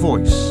her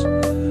voice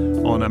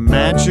on a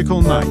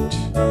magical night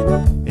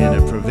in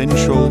a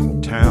provincial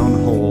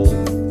town hall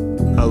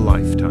a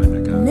lifetime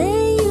ago.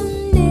 May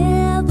you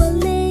never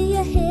lay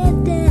your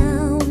head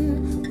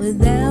down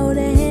without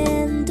a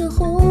hand to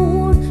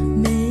hold.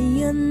 May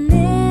you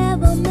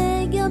never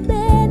make your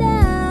bed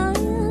out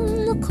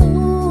in the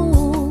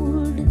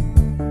cold.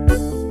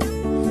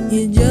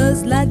 You're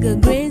just like a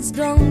great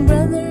strong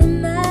brother of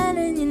mine,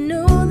 and you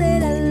know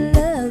that I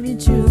love you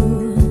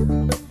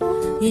true.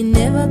 You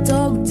never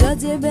talk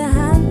dirty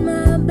behind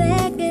my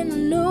back, and I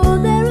know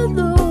there are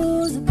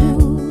those of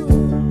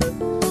you.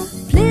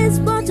 Please,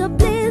 won't you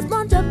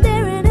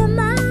bear it in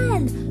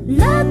mind?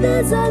 Love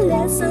is a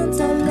lesson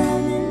to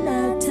learn in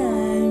our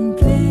time.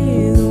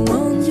 Please,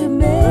 won't you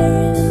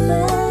bear it in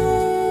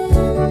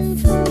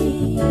mind for me?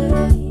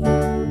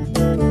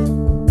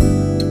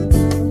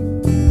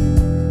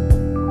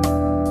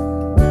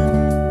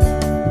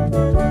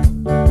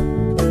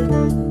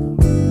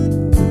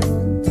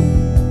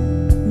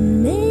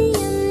 May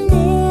you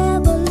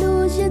never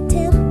lose your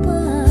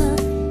temper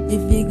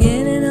if you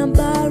get in a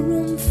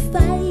barroom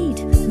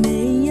fight.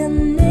 May you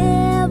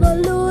never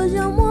lose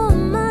your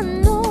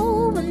woman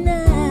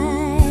overnight.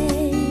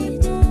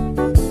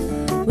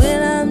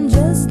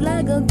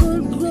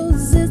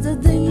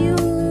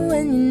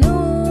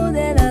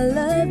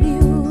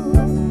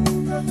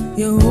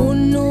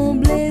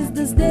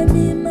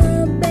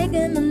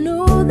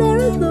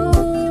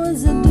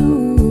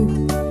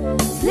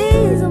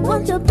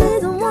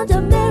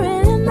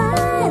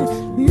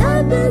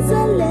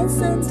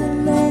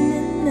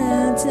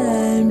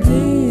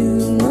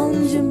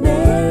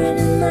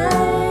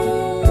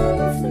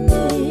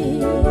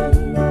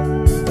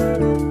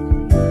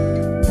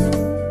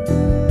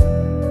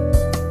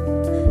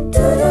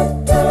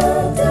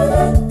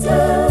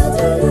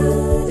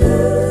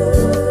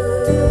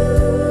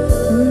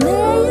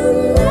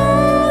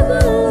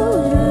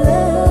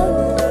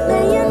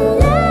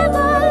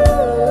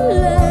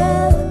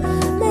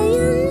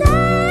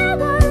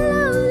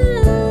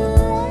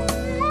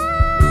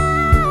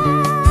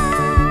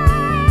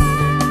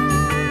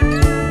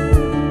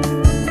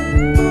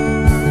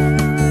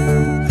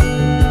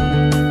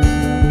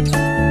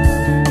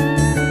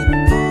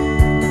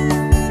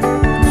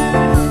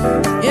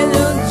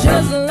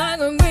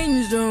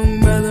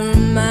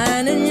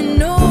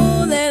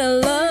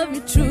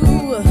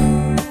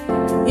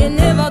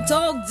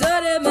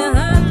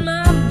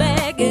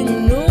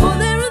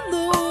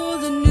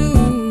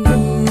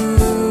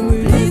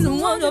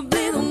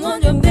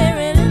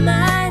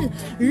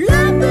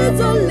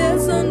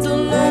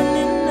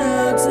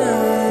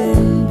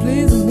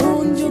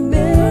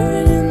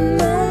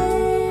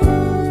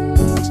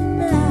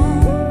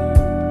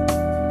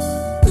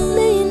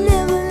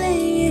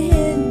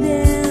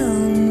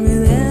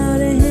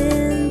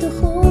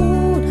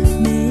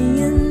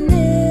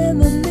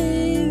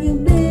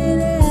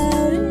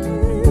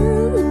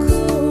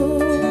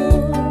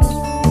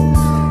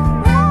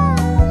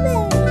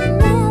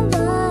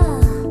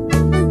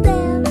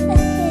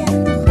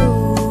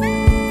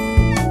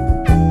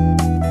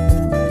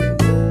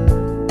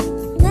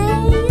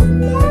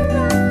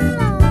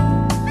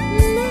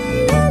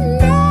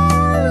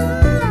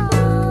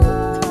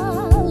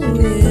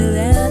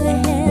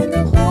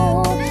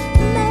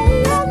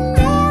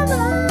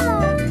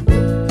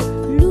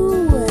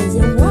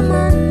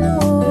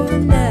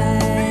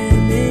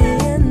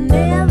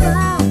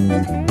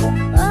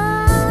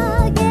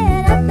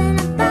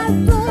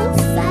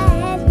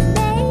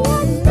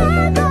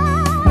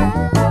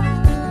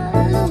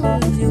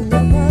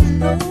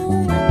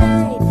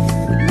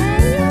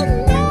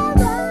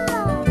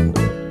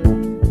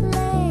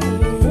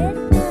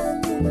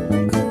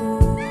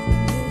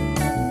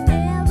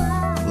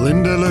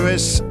 Linda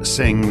Lewis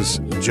sings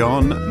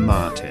John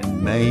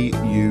Martin, May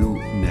You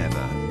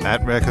Never.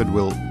 That record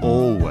will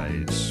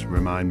always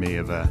remind me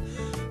of a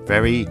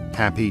very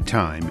happy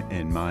time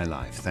in my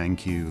life.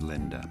 Thank you,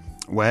 Linda.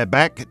 We're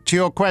back to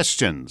your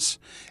questions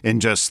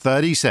in just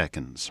 30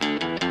 seconds.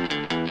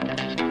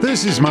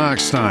 This is Mark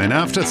Steyn.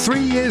 After 3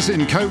 years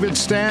in COVID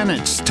Stan,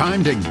 it's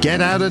time to get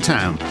out of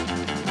town.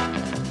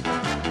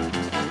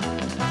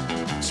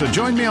 So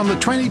join me on the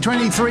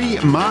 2023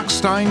 Mark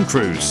Steyn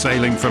Cruise,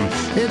 sailing from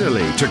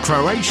Italy to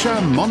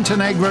Croatia,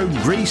 Montenegro,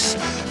 Greece,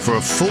 for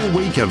a full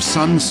week of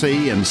sun,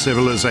 sea and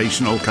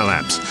civilizational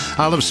collapse.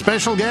 I'll have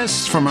special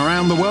guests from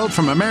around the world,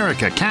 from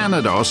America,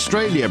 Canada,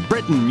 Australia,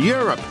 Britain,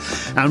 Europe,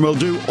 and we'll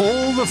do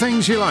all the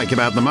things you like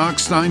about the Mark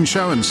Steyn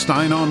Show and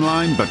Steyn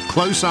Online, but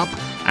close up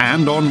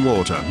and on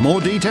water.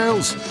 More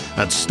details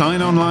at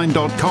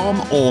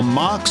steinonline.com or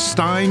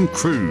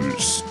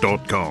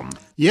marksteyncruise.com.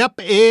 Yep,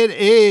 it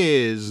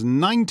is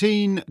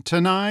 19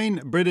 to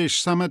 9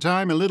 British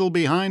summertime, a little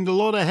behind, a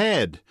lot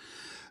ahead,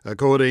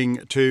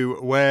 according to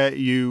where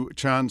you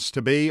chance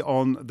to be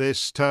on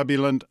this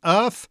turbulent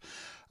earth.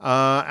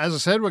 As I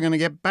said, we're going to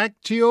get back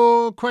to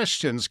your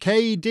questions.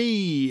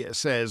 KD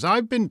says,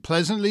 I've been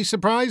pleasantly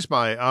surprised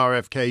by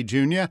RFK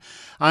Jr.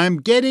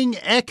 I'm getting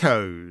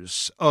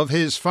echoes of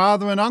his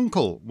father and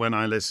uncle when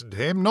I listen to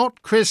him,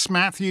 not Chris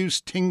Matthews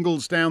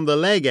tingles down the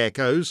leg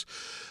echoes,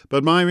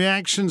 but my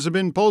reactions have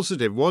been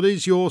positive. What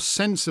is your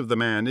sense of the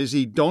man? Is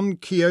he Don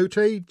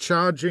Quixote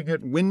charging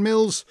at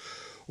windmills,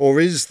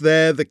 or is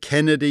there the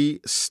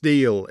Kennedy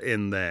steel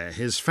in there?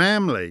 His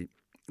family,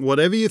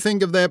 whatever you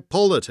think of their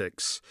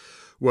politics,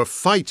 were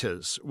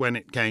fighters when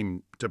it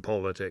came to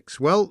politics.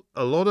 Well,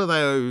 a lot of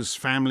those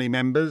family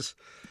members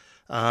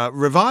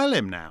revile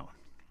him now.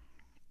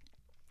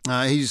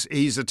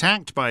 He's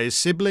attacked by his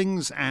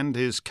siblings and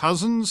his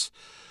cousins,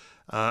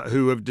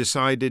 who have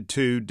decided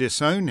to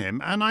disown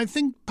him. And I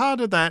think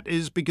part of that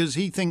is because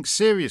he thinks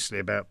seriously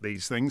about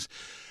these things.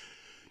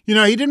 You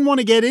know, he didn't want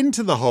to get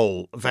into the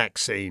whole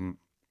vaccine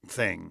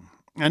thing.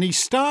 And he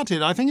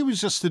started, I think it was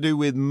just to do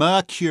with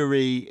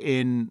mercury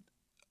in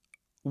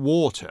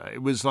water.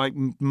 It was like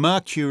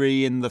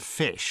mercury in the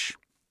fish.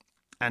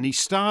 And he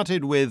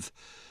started with,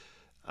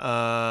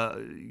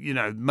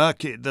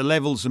 mercury, the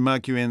levels of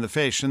mercury in the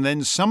fish. And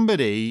then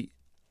somebody...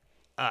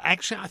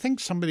 Actually, I think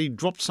somebody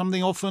dropped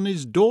something off on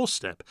his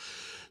doorstep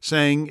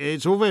saying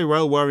it's all very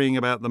well worrying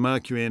about the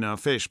mercury in our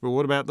fish, but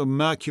what about the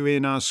mercury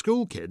in our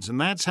school kids?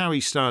 And that's how he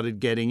started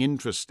getting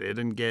interested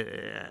and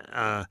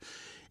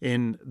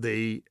in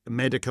the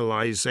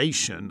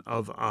medicalization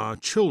of our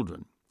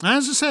children.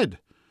 As I said,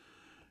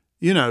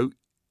 you know,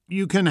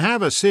 you can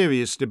have a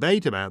serious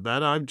debate about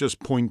that. I've just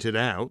pointed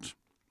out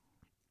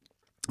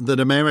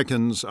that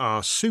Americans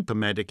are super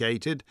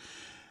medicated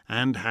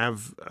and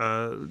have,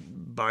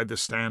 by the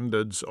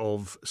standards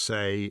of,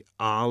 say,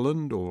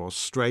 Ireland or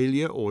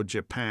Australia or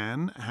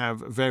Japan,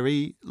 have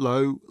very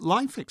low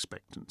life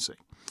expectancy.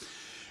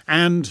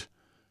 And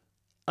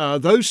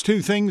those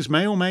two things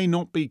may or may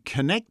not be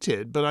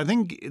connected, but I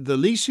think the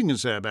least you can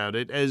say about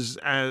it is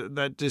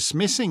that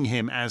dismissing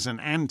him as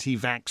an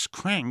anti-vax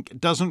crank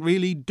doesn't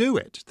really do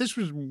it. This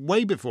was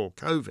way before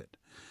COVID.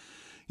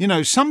 You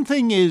know,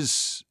 something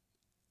is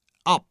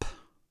up.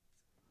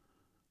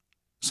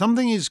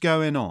 Something is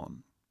going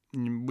on.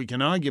 We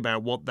can argue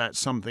about what that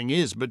something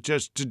is, but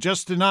just to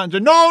deny,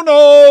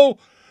 no,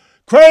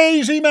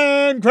 crazy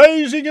man,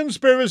 crazy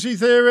conspiracy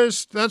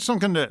theorist, that's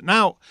not going to do it.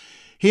 Now,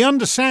 he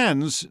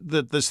understands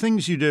that there's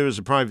things you do as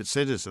a private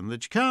citizen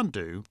that you can't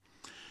do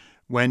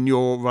when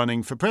you're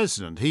running for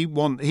president. He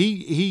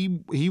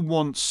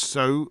wants,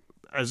 so,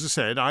 as I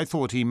said, I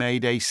thought he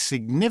made a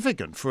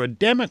significant, for a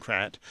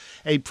Democrat,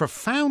 a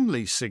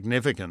profoundly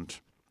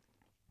significant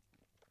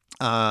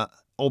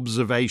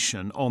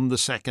observation on the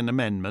Second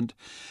Amendment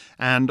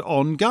and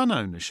on gun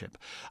ownership.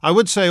 I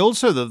would say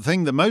also that the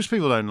thing that most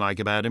people don't like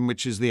about him,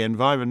 which is the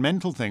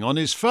environmental thing, on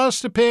his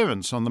first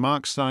appearance on the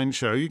Mark Steyn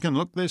Show, you can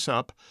look this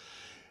up,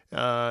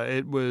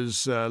 it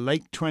was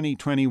late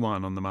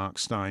 2021 on the Mark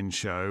Steyn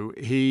Show,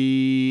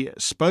 he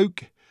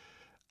spoke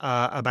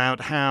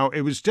about how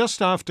it was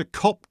just after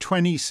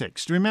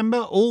COP26. Do you remember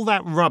all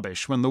that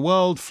rubbish when the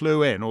world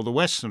flew in, or the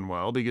Western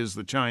world, because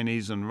the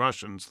Chinese and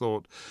Russians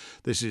thought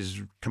this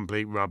is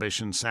complete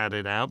rubbish and sat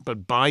it out,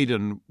 but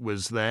Biden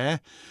was there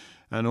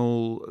and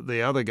all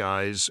the other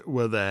guys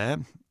were there.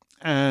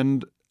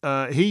 And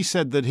he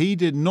said that he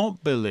did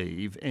not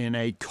believe in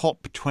a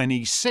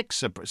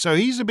COP26 approach. So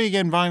he's a big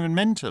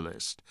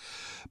environmentalist,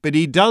 but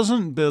he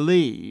doesn't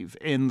believe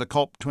in the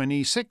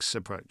COP26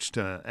 approach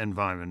to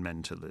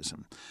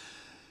environmentalism.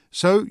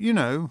 So, you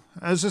know,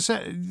 as I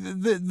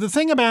said, the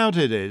thing about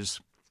it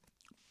is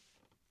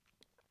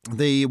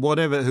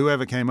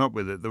whoever came up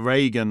with it, the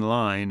Reagan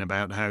line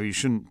about how you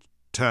shouldn't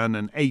turn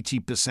an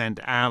 80%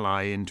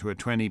 ally into a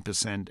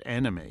 20%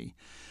 enemy.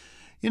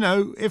 You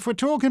know, if we're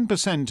talking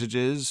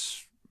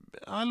percentages,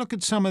 I look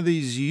at some of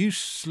these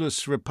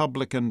useless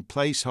Republican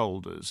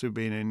placeholders who've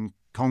been in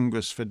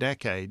Congress for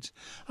decades.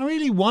 I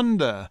really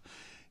wonder,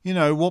 you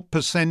know, what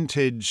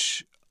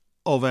percentage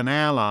of an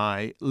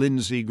ally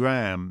Lindsey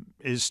Graham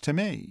is to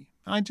me.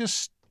 I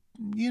just,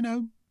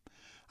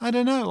 I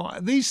don't know.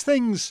 These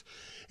things,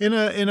 in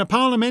a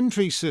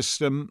parliamentary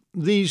system,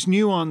 these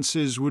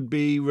nuances would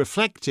be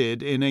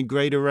reflected in a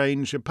greater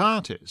range of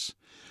parties.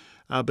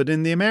 But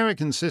in the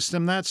American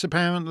system, that's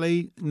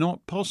apparently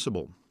not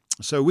possible.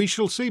 So we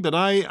shall see. But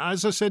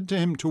as I said to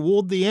him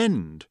toward the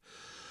end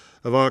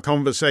of our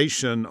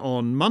conversation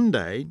on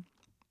Monday,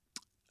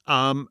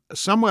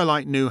 somewhere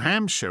like New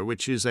Hampshire,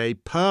 which is a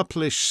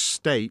purplish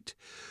state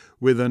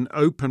with an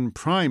open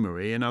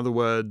primary, in other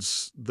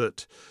words,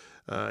 that,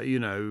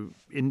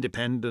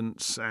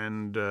 independents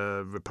and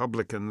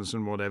Republicans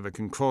and whatever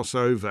can cross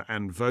over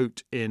and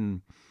vote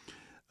in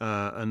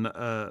another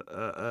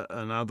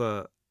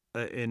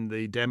in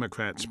the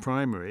Democrats'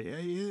 primary,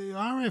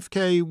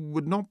 RFK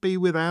would not be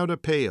without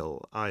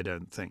appeal, I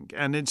don't think.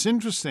 And it's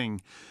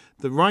interesting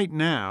that right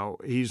now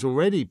he's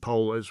already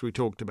as we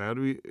talked about,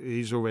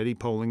 he's already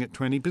polling at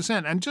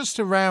 20%. And just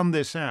to round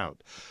this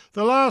out,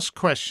 the last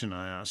question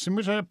I asked him,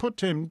 which I put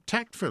to him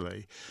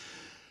tactfully,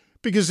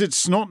 because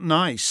it's not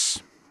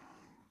nice.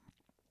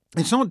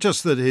 It's not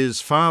just that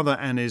his father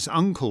and his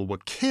uncle were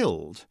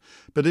killed,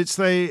 but it's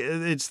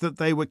that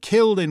they were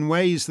killed in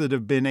ways that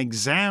have been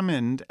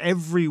examined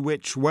every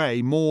which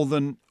way more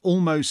than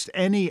almost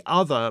any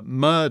other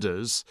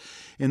murders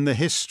in the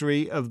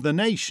history of the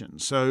nation.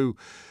 So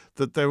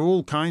that there are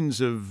all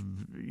kinds of,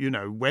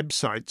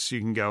 websites you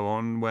can go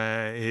on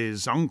where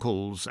his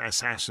uncle's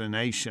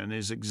assassination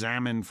is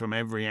examined from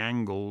every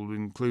angle,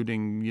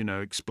 including,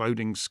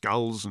 exploding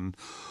skulls and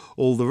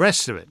all the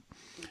rest of it.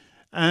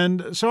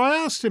 And so I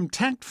asked him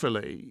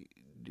tactfully,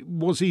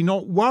 was he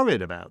not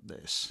worried about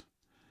this?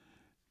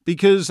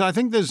 Because I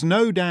think there's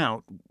no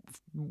doubt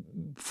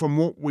from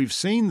what we've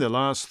seen the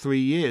last 3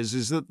 years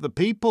is that the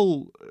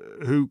people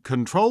who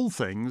control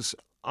things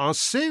are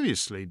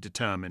seriously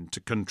determined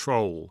to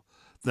control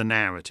the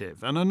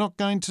narrative and are not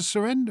going to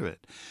surrender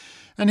it.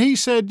 And he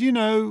said,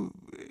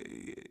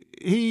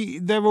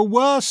 there are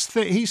worse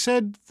things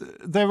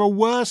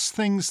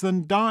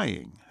than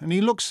dying. And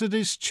he looks at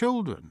his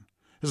children,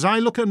 as I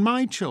look at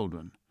my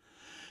children,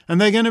 and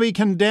they're going to be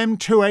condemned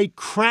to a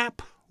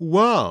crap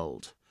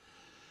world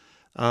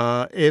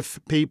if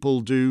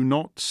people do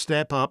not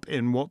step up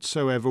in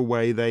whatsoever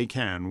way they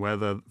can,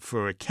 whether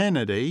for a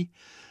Kennedy,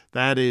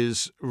 that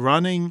is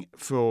running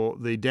for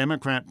the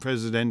Democrat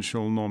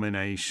presidential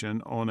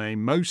nomination on a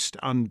most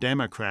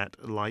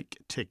undemocrat-like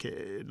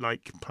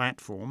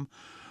platform,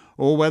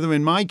 or whether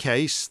in my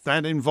case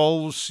that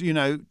involves,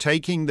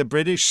 taking the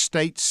British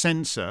state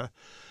censor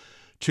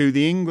to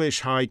the English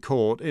High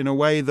Court in a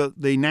way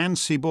that the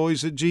Nancy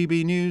boys at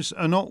GB News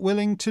are not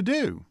willing to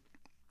do.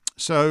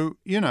 So,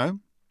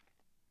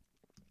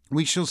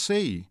 we shall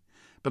see.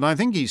 But I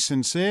think he's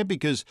sincere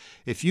because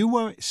if you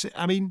were,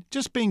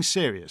 just being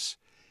serious,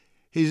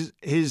 his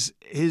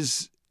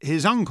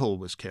uncle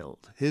was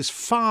killed. His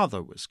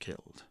father was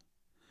killed.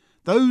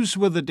 Those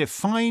were the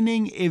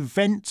defining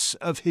events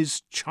of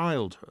his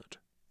childhood.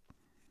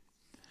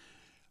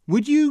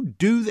 Would you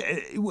do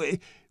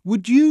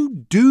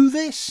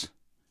this?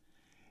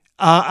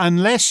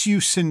 Unless you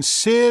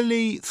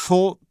sincerely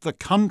thought the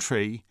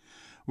country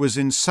was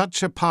in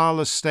such a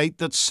parlous state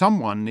that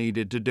someone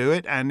needed to do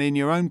it, and in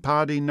your own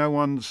party, no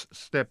one's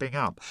stepping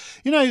up.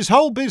 His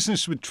whole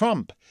business with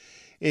Trump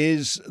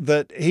is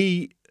that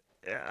he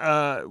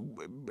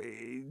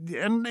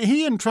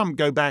and Trump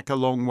go back a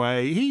long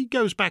way. He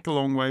goes back a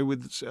long way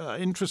with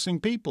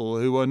interesting people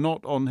who are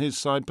not on his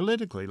side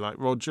politically, like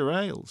Roger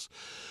Ailes.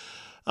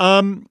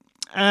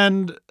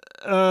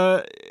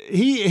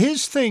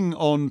 His thing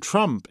on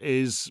Trump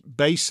is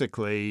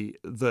basically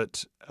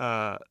that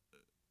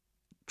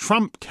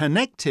Trump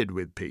connected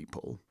with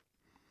people.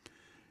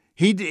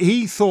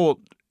 He thought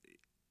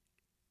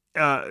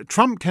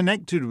Trump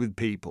connected with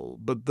people,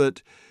 but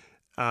that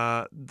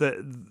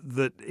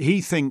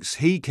he thinks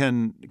he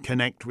can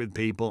connect with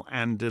people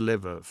and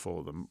deliver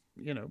for them.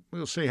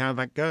 We'll see how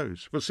that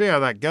goes. But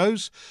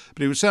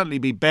it would certainly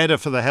be better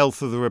for the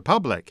health of the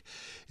Republic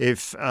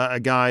if a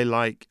guy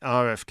like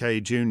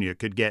RFK Jr.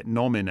 could get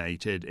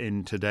nominated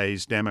in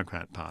today's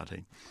Democrat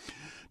Party.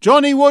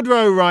 Johnny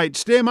Woodrow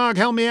writes, "Dear Mark,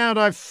 help me out.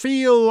 I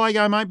feel like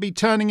I might be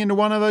turning into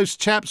one of those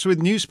chaps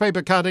with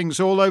newspaper cuttings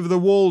all over the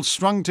wall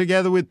strung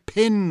together with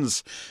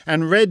pins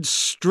and red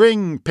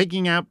string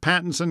picking out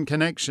patterns and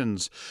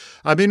connections.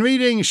 I've been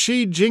reading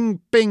Xi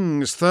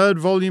Jinping's third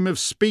volume of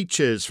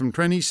speeches from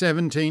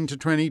 2017 to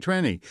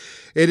 2020.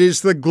 It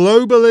is the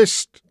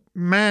globalist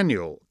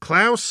manual,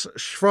 Klaus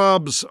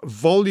Schwab's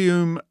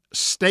volume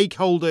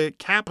Stakeholder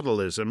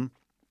Capitalism,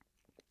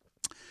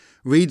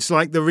 reads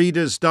like the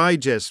Reader's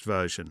Digest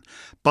version.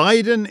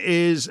 Biden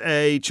is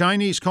a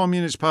Chinese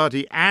Communist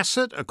Party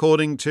asset,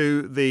 according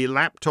to the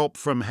Laptop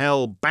from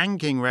Hell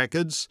banking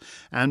records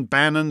and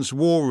Bannon's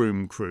War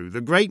Room crew.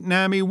 The great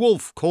Naomi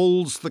Wolf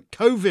calls the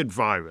COVID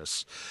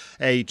virus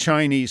a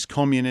Chinese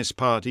Communist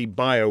Party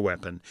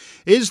bioweapon.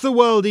 Is the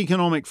World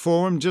Economic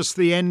Forum just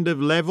the end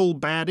of level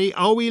baddie?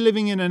 Are we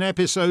living in an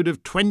episode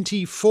of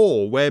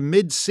 24 where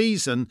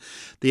mid-season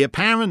the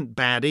apparent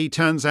baddie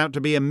turns out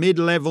to be a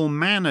mid-level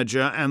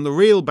manager and the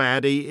real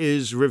baddie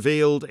is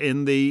revealed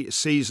in the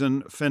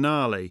season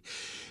finale?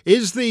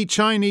 Is the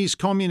Chinese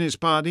Communist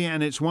Party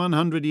and its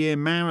 100-year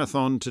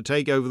marathon to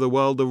take over the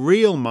world the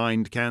real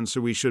mind cancer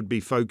we should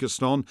be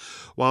focused on,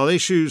 while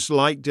issues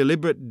like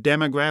deliberate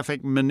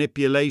demographic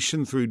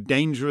manipulation through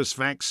dangerous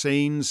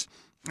vaccines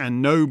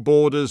and no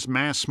borders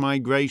mass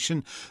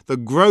migration, the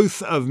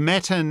growth of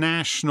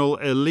meta-national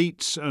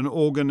elites and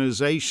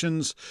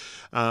organizations,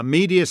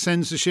 media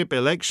censorship,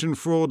 election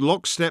fraud,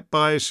 lockstep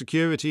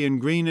biosecurity and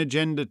green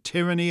agenda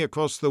tyranny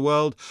across the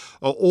world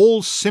are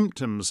all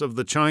symptoms of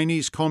the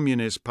Chinese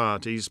Communist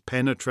Party's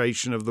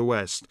penetration of the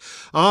West?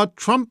 Are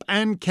Trump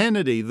and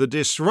Kennedy the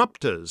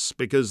disruptors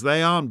because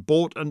they aren't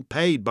bought and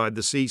paid by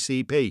the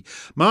CCP?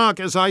 Mark,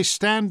 as I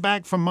stand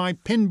back from my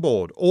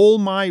pinboard, all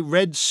my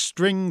red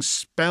string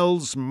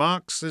spells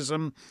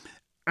Marxism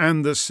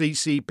and the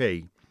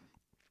CCP.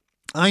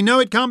 I know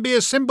it can't be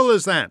as simple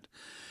as that.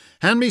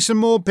 Hand me some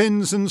more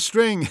pins and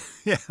string.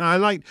 Yeah, I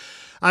like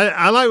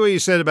what you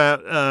said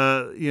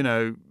about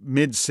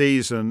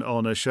mid-season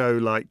on a show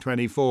like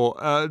 24.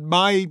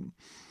 I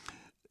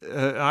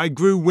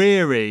grew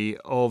weary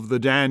of the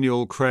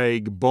Daniel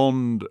Craig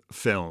Bond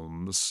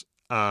films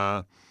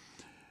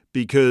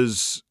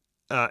because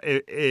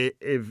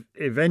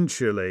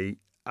eventually.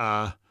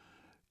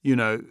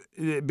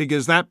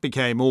 Because that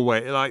became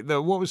always like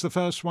what was the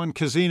first one?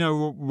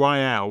 Casino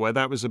Royale, where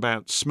that was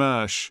about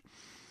Smersh.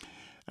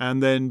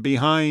 And then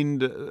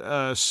behind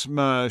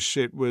Smersh,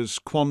 it was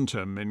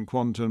Quantum in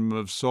Quantum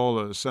of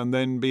Solace. And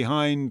then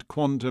behind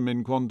Quantum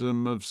in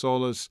Quantum of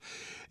Solace,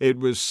 it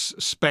was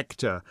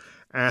Spectre.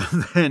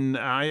 And then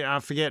I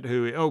forget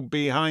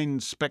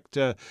behind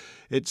Spectre,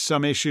 it's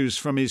some issues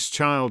from his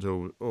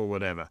childhood or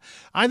whatever.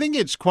 I think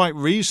it's quite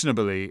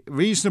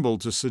reasonable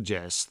to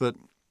suggest that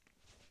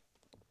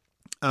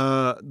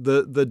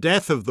the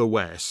death of the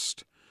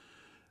West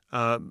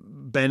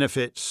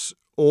benefits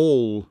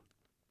all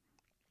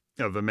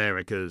of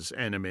America's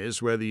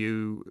enemies, whether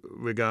you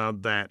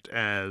regard that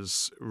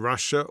as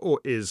Russia or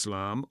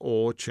Islam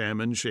or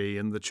Chairman Xi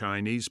and the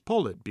Chinese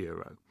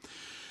Politburo.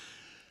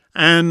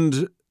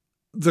 And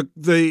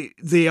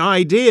the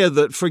idea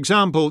that, for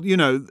example,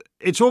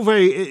 it's all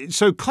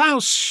so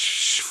Klaus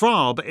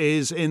Schwab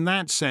is in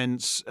that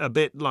sense a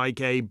bit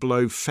like a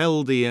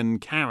Blofeldian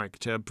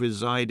character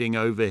presiding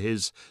over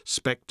his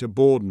Spectre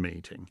board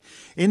meeting.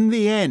 In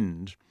the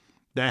end,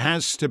 there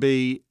has to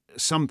be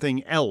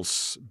something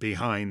else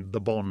behind the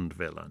Bond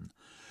villain.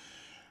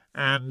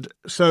 And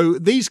so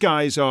these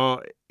guys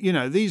are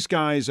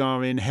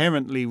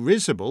inherently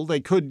risible.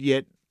 They could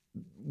yet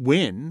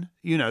win.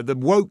 The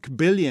woke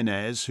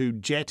billionaires who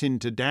jet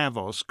into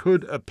Davos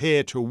could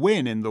appear to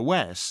win in the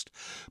West,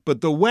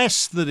 but the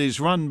West that is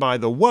run by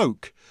the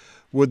woke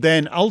would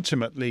then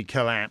ultimately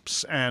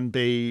collapse and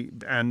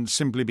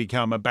simply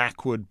become a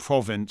backward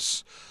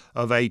province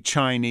of a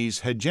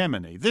Chinese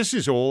hegemony. This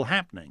is all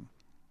happening.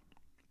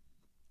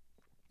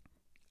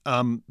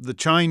 The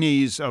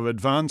Chinese are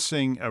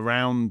advancing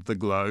around the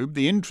globe.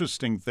 The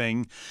interesting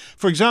thing,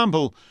 for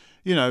example,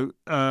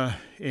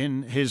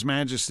 in His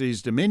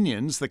Majesty's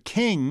dominions, the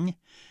king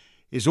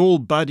is all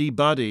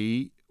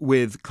buddy-buddy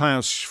with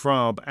Klaus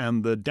Schwab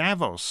and the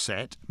Davos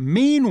set.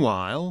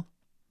 Meanwhile,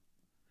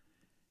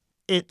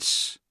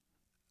 it's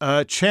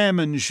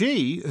Chairman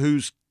Xi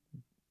who's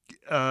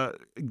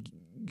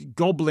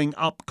gobbling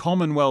up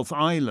Commonwealth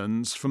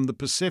Islands from the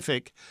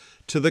Pacific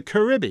to the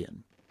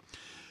Caribbean.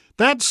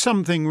 That's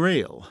something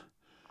real.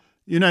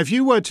 If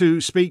you were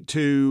to speak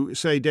to,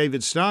 say,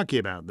 David Starkey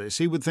about this,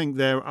 he would think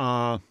there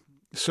are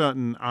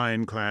certain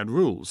ironclad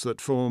rules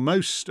that for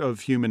most of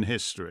human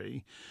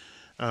history,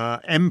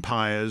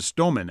 empires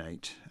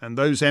dominate, and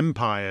those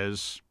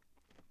empires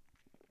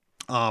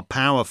are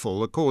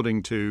powerful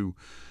according to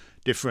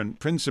different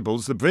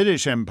principles. The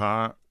British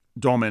Empire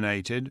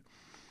dominated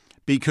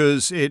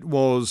because it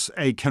was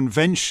a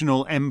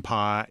conventional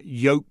empire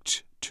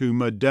yoked to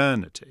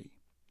modernity,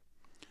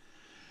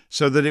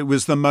 so that it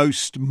was the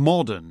most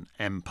modern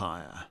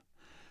empire.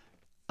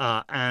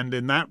 And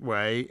in that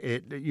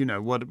way,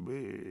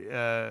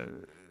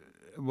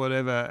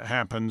 whatever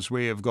happens,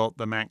 we have got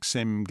the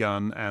Maxim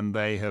gun and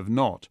they have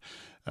not,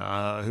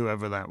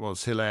 whoever that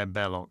was, Hilaire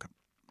Belloc.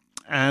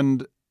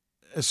 And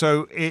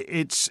so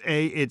it's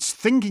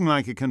thinking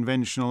like a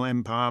conventional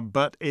empire,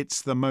 but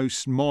it's the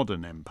most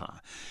modern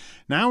empire.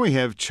 Now we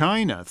have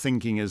China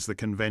thinking as the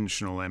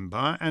conventional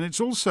empire, and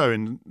it's also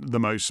in the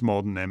most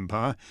modern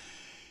empire.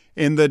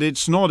 in that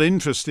it's not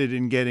interested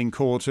in getting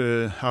caught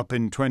up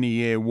in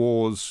 20-year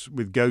wars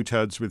with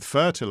goatherds with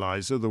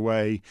fertilizer the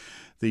way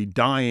the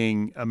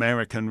dying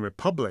American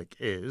Republic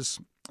is.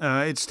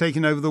 It's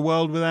taken over the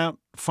world without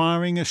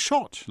firing a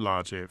shot,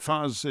 largely.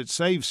 It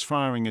saves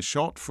firing a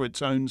shot for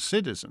its own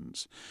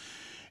citizens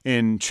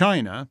in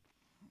China,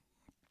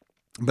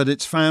 but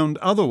it's found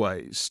other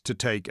ways to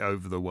take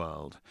over the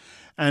world.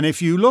 And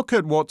if you look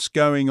at what's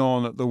going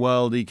on at the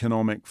World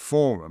Economic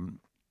Forum,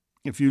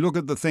 if you look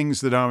at the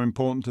things that are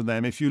important to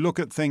them, if you look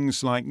at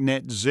things like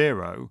net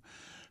zero,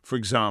 for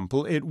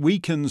example, it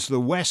weakens the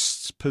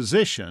West's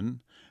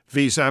position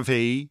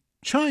vis-à-vis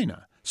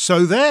China.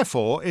 So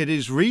therefore, it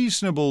is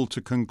reasonable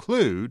to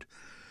conclude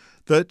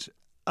that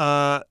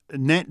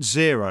net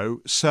zero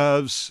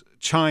serves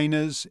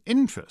China's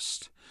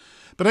interest.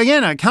 But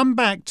again, I come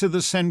back to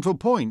the central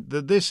point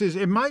that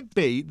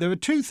there are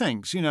two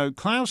things.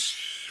 Klaus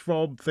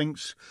Schwab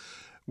thinks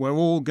we're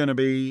all going to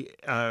be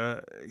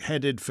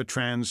headed for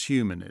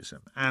transhumanism.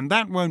 And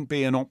that won't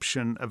be an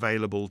option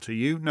available to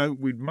you. No,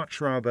 we'd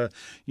much rather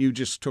you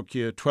just took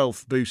your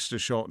 12th booster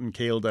shot and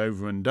keeled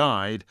over and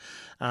died.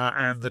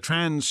 And the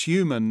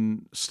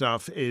transhuman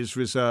stuff is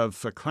reserved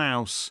for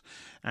Klaus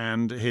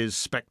and his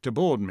Spectre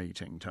board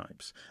meeting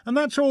types. And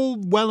that's all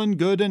well and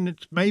good, and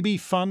it's maybe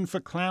fun for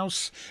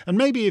Klaus. And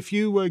maybe if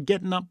you were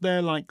getting up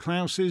there like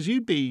Klaus is,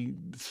 you'd be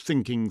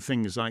thinking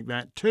things like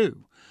that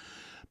too.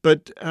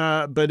 But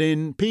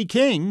in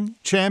Peking,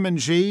 Chairman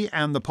Xi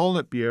and the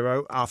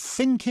Politburo are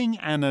thinking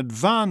and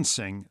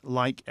advancing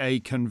like a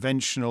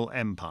conventional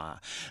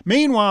empire.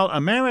 Meanwhile,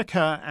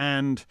 America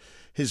and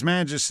His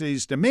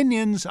Majesty's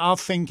Dominions are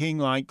thinking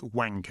like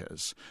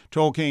wankers,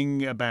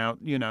 talking about,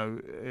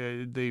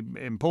 the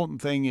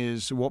important thing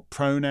is what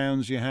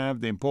pronouns you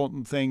have. The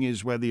important thing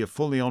is whether you're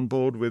fully on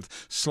board with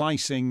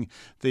slicing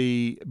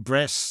the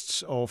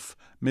breasts of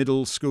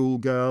middle school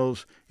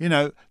girls.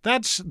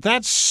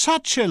 That's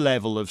such a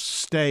level of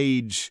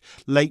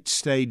late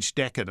stage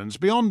decadence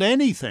beyond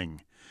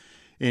anything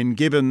in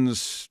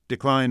Gibbon's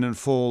Decline and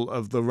Fall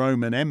of the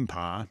Roman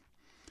Empire.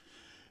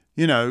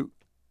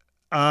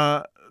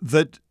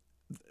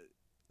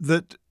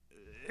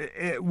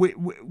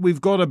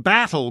 We've got a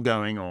battle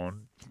going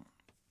on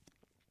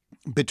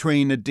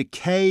between a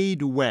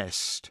decayed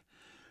West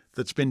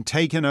that's been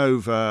taken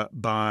over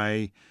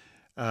by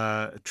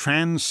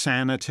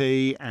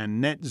transanity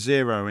and net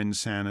zero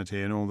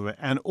insanity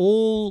and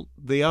all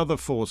the other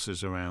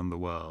forces around the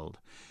world.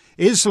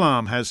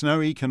 Islam has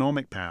no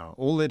economic power.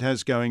 All it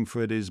has going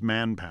for it is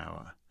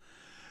manpower.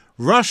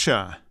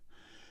 Russia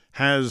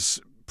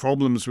has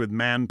problems with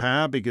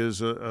manpower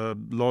because a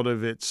lot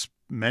of its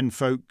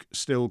menfolk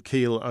still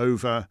keel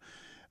over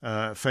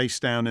face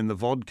down in the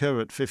vodka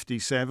at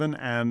 57,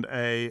 and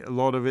a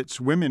lot of its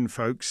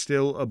womenfolk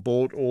still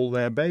abort all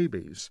their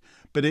babies.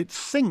 But it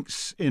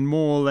thinks in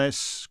more or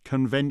less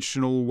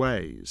conventional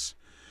ways,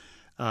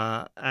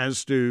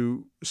 as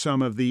do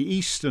some of the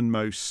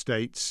easternmost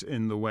states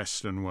in the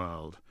Western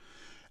world.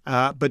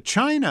 But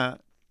China,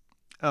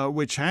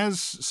 which has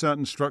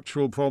certain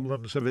structural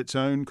problems of its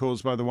own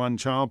caused by the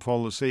one-child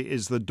policy,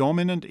 is the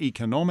dominant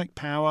economic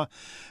power.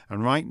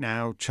 And right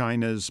now,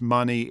 China's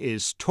money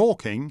is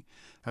talking.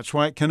 That's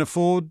why it can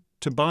afford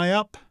to buy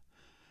up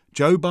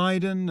Joe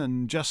Biden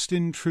and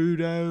Justin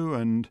Trudeau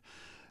and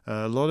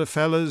a lot of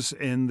fellas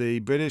in the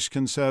British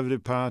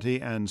Conservative Party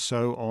and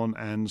so on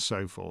and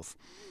so forth.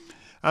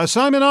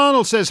 Simon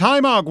Arnold says, "Hi,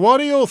 Mark. What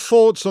are your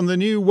thoughts on the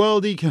new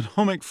World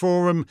Economic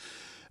Forum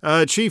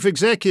chief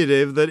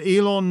executive that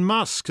Elon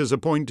Musk has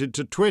appointed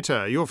to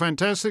Twitter? Your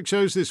fantastic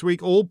shows this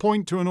week all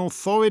point to an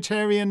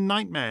authoritarian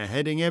nightmare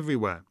heading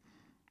everywhere."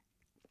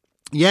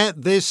 Yeah,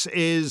 this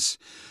is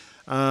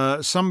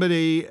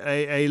somebody,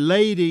 a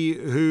lady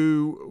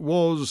who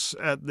was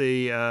at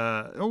the...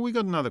 we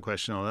got another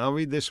question. I'll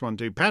read this one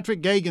too.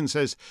 Patrick Gagan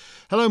says,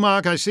 "Hello,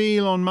 Mark. I see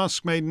Elon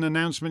Musk made an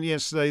announcement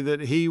yesterday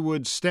that he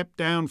would step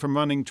down from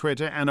running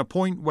Twitter and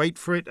appoint, wait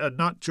for it, a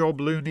nutjob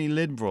loony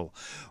liberal.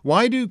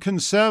 Why do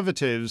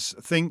conservatives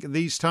think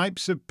these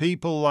types of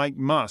people like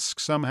Musk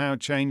somehow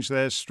change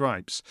their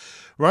stripes?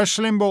 Rush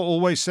Limbaugh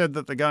always said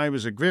that the guy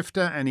was a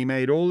grifter and he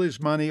made all his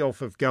money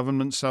off of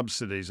government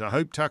subsidies. I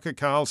hope Tucker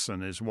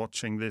Carlson is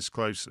watching this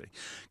closely,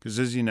 because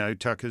as you know,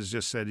 Tucker's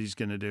just said he's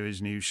going to do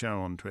his new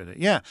show on Twitter."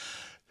 Yeah,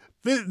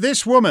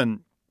 this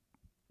woman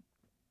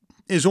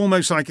is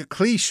almost like a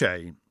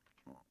cliche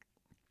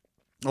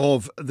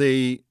of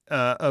elite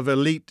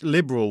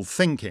liberal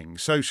thinking.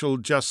 Social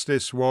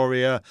justice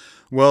warrior,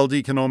 World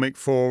Economic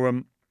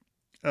Forum,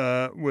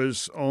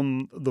 was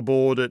on the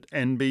board at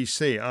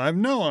NBC. I have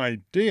no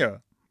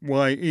idea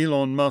why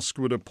Elon Musk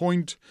would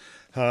appoint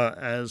her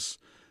as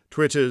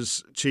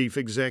Twitter's chief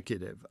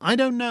executive. I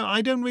don't know.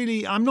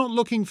 I'm not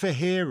looking for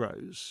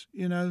heroes,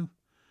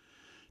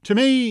 To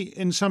me,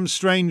 in some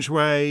strange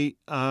way,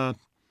 a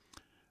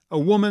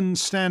woman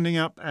standing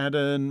up at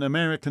an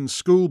American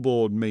school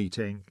board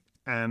meeting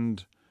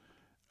and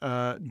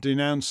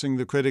denouncing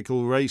the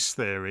critical race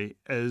theory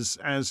as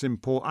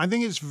important. I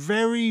think it's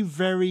very,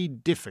 very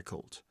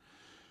difficult.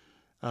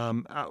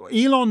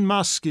 Elon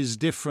Musk is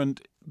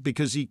different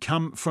because he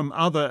come from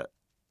other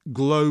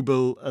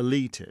global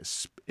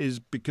elitists, is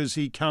because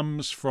he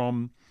comes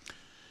from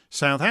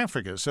South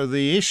Africa. So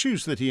the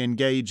issues that he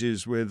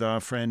engages with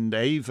our friend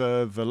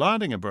Ava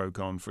Vlaardingerbroek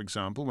on, for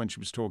example, when she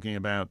was talking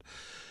about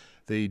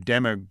the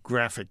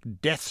demographic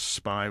death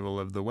spiral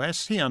of the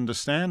West, he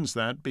understands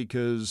that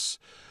because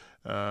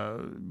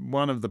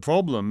one of the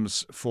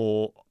problems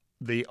for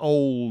the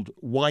old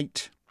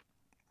white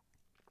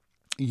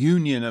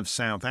Union of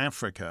South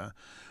Africa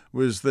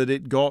was that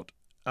it got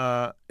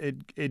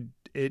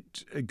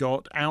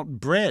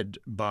outbred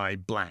by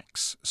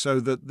blacks, so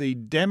that the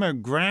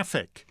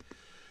demographic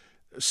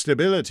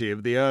stability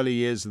of the early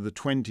years of the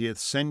 20th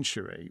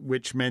century,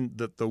 which meant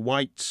that the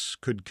whites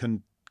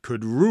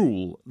could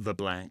rule the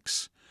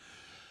blacks,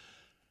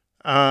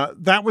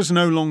 that was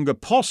no longer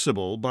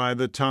possible by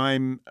the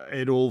time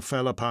it all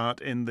fell apart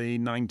in the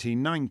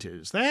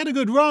 1990s. They had a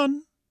good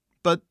run,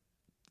 but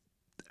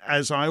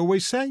as I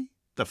always say,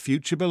 the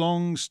future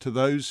belongs to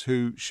those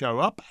who show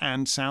up,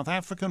 and South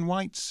African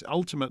whites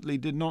ultimately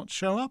did not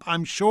show up.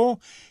 I'm sure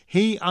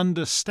he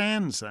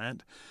understands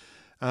that,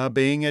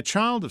 being a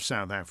child of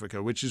South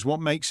Africa, which is what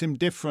makes him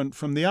different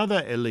from the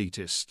other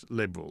elitist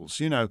liberals.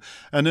 You know,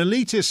 an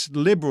elitist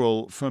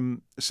liberal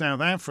from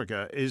South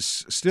Africa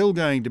is still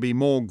going to be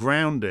more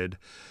grounded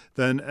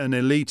than an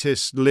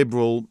elitist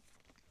liberal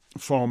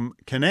from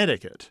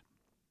Connecticut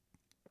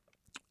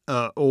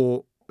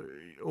or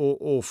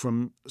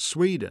from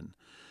Sweden.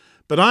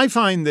 But I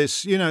find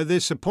this,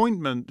 this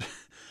appointment,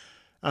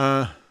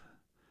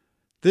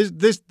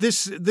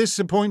 this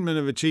appointment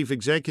of a chief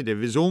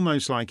executive is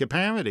almost like a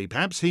parody.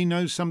 Perhaps he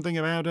knows something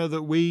about her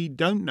that we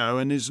don't know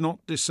and is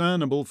not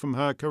discernible from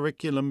her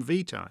curriculum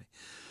vitae.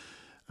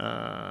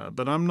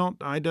 But I'm not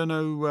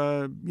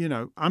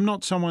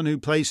someone who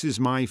places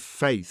my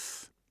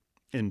faith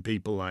in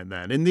people like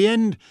that. In the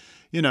end,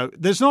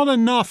 there's not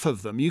enough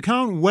of them. You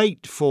can't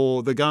wait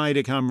for the guy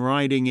to come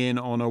riding in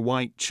on a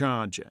white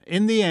Charger.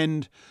 In the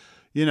end,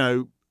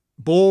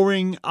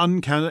 boring,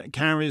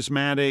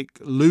 uncharismatic,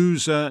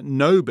 loser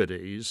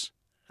nobodies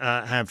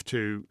have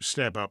to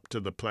step up to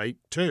the plate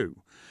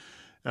too,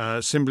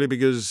 simply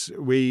because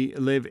we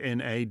live in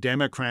a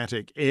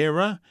democratic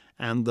era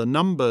and the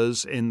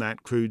numbers in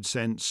that crude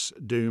sense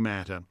do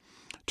matter.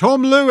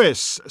 Tom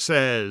Lewis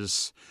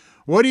says,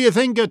 what do you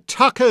think of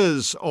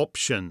Tucker's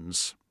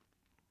options?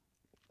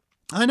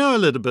 I know a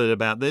little bit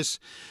about this.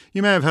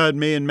 You may have heard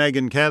me and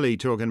Megyn Kelly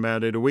talking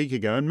about it a week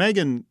ago, and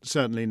Megyn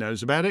certainly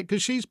knows about it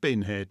because she's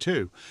been here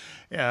too,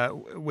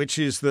 which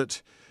is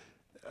that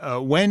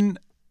when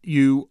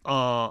you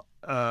are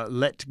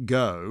let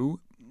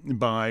go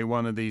by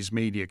one of these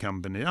media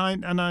companies,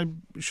 and I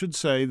should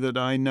say that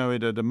I know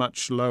it at a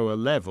much lower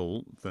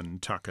level than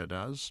Tucker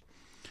does,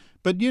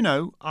 but,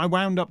 I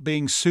wound up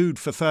being sued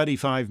for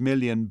 $35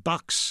 million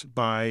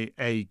by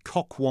a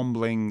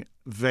cockwombling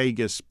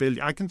Vegas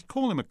billionaire. I can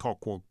call him a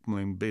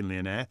cockwombling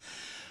billionaire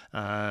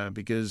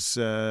because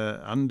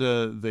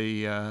under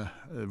the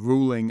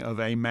ruling of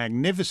a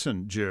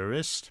magnificent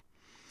jurist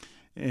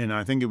in,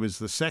 I think it was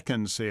the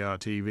second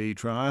CRTV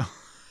trial,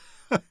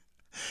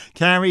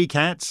 Carrie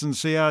Katz and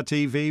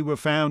CRTV were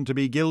found to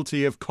be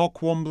guilty of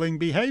cockwombling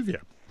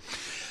behaviour.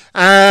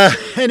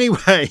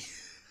 Anyway...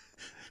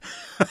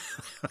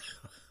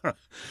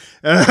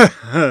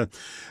 I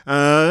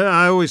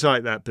always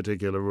like that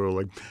particular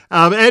ruling.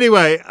 But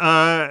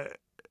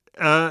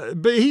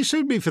he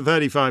sued me for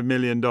 $35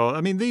 million. I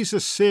mean, these are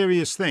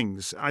serious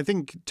things. I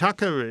think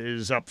Tucker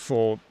is up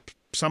for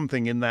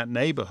something in that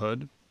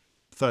neighborhood,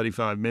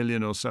 35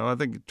 million or so. I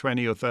think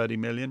 20 or 30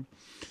 million.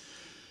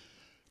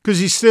 Because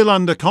he's still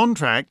under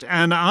contract.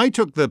 And I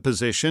took the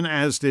position,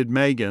 as did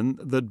Megyn,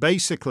 that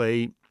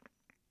basically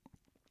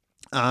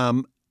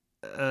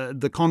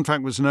the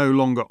contract was no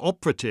longer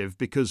operative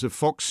because of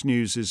Fox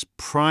News's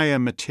prior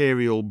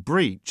material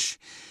breach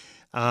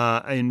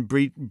in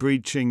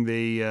breaching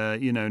the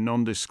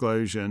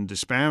non-disclosure and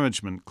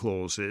disparagement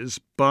clauses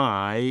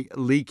by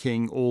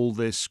leaking all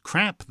this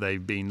crap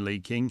they've been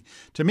leaking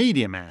to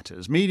Media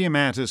Matters. Media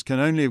Matters can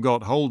only have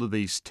got hold of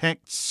these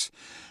texts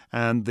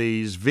and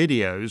these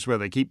videos where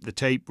they keep the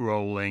tape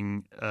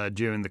rolling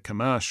during the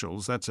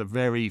commercials. That's a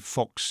very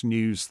Fox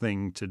News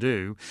thing to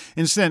do.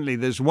 Incidentally,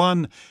 there's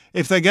one,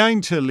 if they're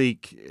going to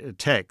leak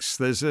text,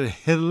 there's a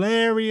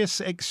hilarious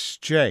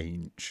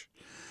exchange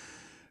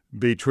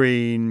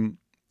between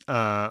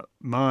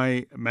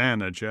my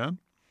manager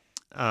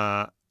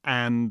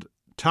and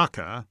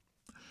Tucker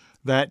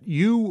that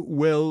you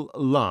will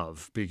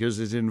love because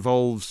it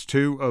involves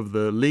two of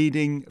the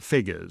leading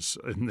figures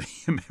in the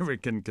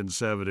American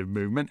conservative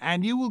movement,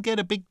 and you will get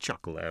a big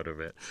chuckle out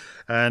of it.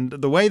 And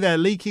the way they're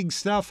leaking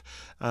stuff,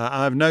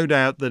 I have no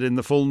doubt that in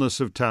the fullness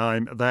of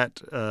time,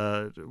 that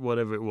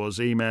whatever it was,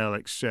 email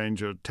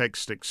exchange or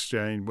text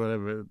exchange,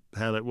 whatever the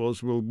hell it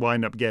was, will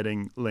wind up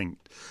getting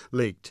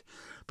leaked.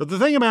 But the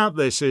thing about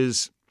this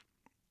is,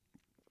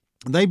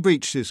 they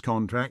breached his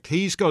contract.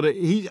 He's got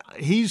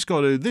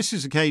to. This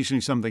is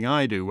occasionally something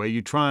I do, where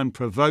you try and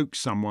provoke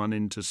someone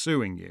into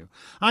suing you.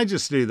 I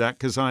just do that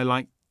because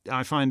I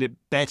find it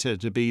better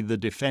to be the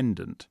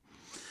defendant.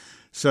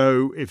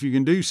 So if you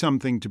can do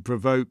something to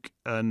provoke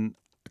a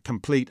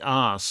complete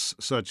arse,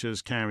 such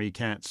as Carrie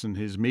Katz and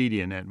his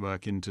media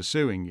network, into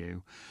suing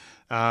you,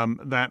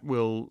 that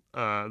will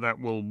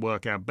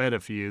work out better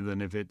for you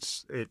than if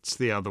it's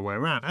the other way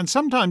around. And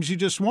sometimes you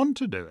just want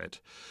to do it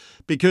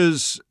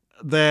because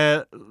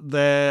their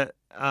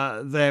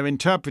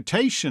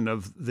interpretation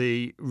of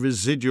the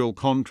residual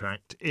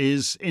contract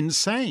is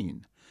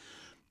insane.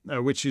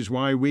 Which is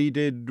why we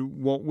did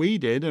what we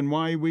did and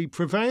why we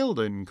prevailed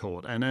in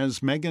court. And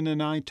as Megan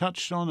and I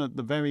touched on at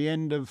the very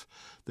end of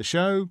the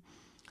show,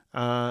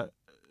 Tucker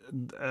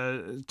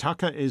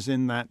is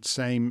in that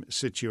same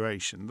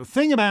situation. The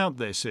thing about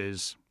this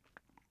is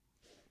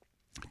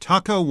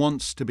Tucker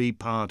wants to be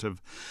part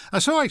of... I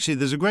saw actually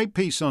there's a great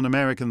piece on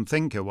American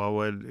Thinker while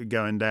we're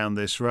going down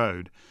this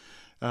road.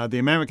 The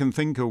American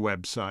Thinker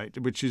website,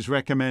 which is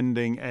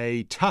recommending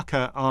a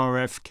Tucker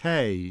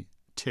RFK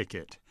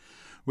ticket,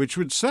 which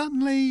would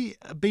certainly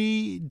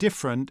be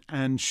different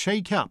and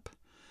shake up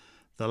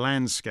the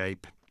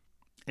landscape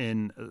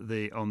on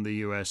the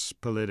US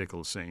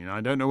political scene.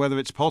 I don't know whether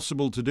it's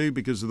possible to do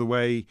because of the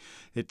way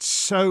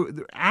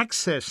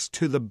access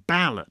to the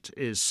ballot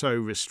is so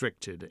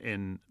restricted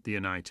in the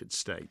United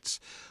States,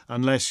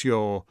 unless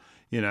you're,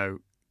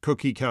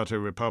 cookie cutter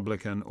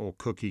Republican or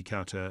cookie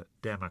cutter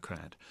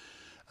Democrat.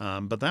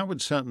 But that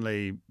would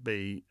certainly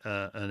be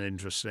an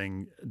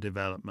interesting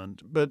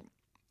development. But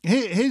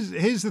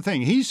here's the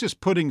thing. He's just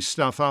putting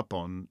stuff up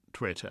on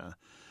Twitter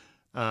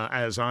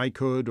as I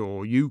could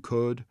or you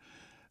could.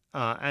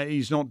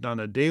 He's not done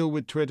a deal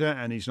with Twitter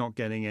and he's not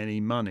getting any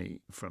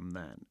money from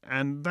that.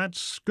 And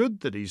that's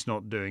good that he's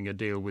not doing a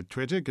deal with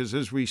Twitter because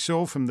as we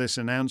saw from this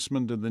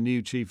announcement of the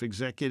new chief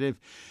executive,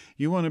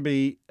 you want to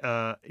be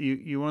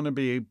you want to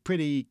be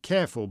pretty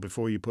careful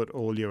before you put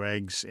all your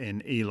eggs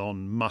in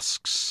Elon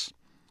Musk's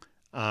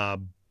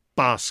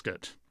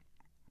basket.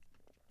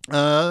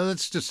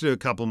 Let's just do a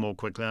couple more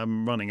quickly.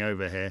 I'm running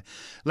over here.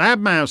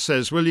 Labmouse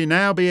says, will you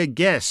now be a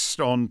guest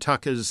on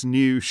Tucker's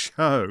new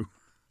show?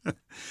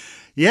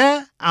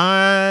 Yeah,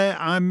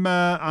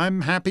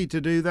 I'm happy to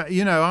do that.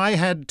 I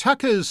had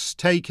Tucker's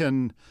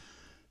taken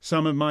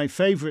some of my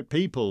favorite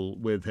people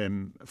with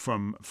him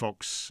from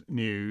Fox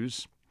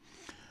News.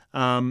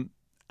 And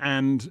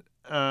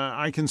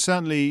I can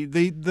certainly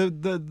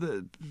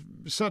the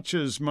such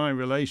as my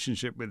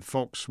relationship with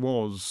Fox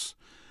was,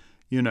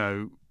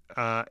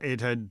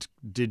 it had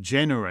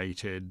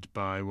degenerated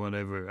by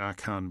whatever, I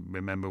can't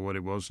remember what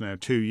it was now,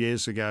 2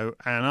 years ago.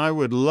 And I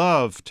would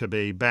love to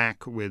be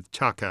back with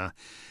Tucker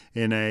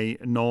in a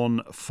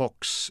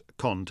non-Fox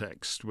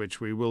context, I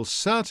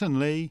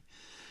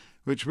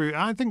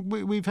think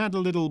we've had a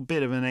little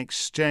bit of an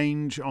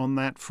exchange on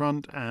that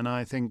front. And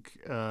I think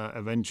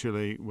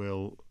eventually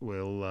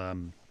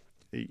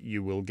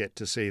you will get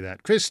to see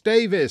that. Chris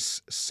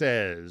Davis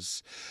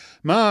says,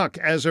 Mark,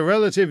 as a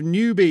relative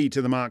newbie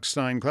to the Mark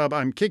Steyn Club,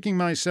 I'm kicking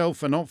myself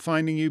for not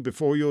finding you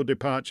before your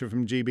departure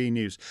from GB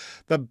News.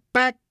 The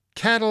back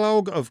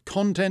catalogue of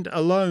content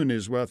alone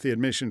is worth the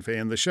admission fee,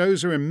 and the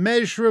shows are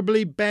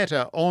immeasurably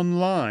better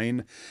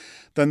online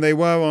than they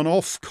were on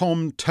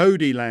Ofcom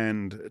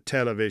Toadyland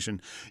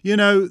television.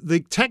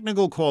 The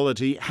technical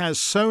quality has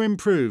so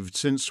improved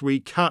since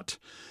we cut...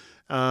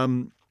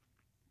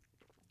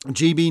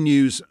 GB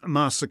News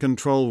Master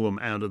Control Room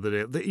out of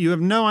the deal. You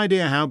have no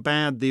idea how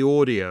bad the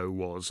audio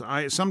was.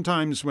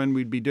 Sometimes when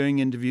we'd be doing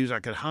interviews, I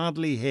could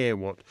hardly hear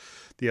what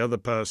the other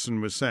person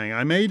was saying.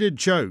 I made a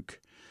joke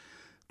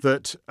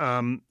that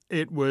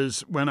it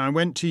was when I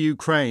went to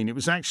Ukraine, it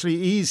was actually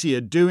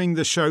easier doing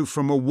the show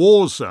from a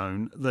war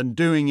zone than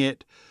doing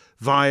it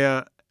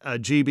via a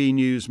GB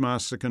News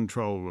Master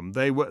Control Room.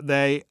 They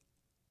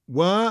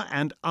were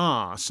and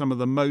are some of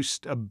the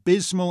most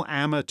abysmal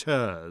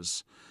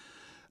amateurs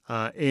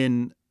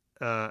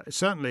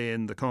certainly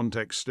in the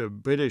context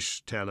of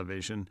British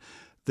television.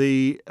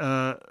 The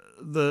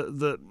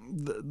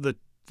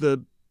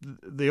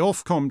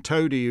Ofcom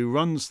toady who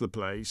runs the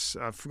place,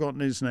 I've forgotten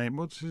his name.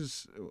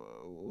 Angelos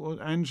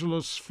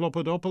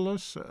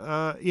Flopodopoulos?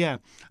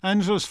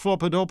 Angelos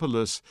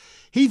Flopodopoulos.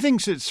 He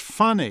thinks it's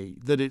funny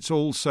that it's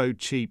all so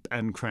cheap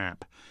and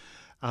crap.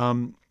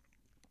 Well,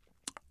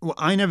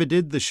 I never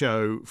did the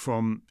show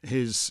from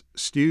his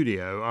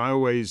studio. I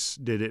always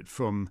did it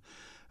from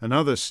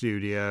another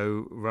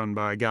studio run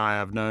by a guy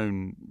I've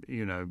known,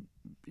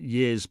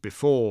 years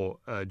before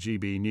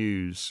GB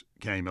News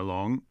came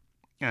along,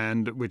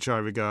 and which I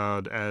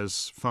regard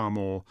as far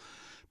more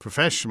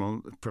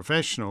professional.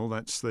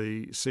 That's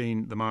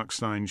the Mark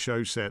Steyn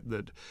show set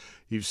that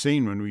you've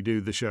seen when we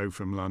do the show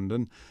from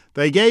London.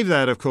 They gave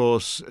that, of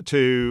course,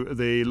 to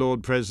the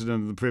Lord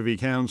President of the Privy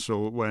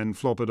Council when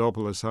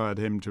Flopodopoulos hired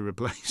him to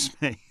replace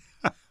me.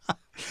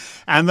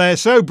 And they're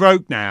so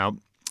broke now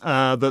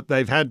that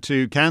they've had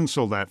to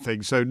cancel that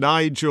thing. So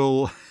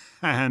Nigel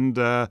and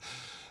the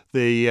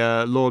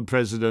the Lord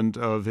President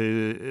of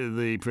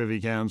the Privy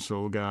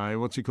Council guy.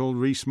 What's he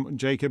called?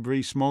 Jacob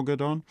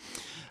Rees-Mogg.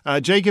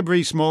 Jacob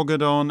Rees-Mogg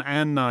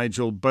and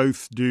Nigel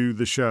both do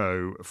the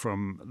show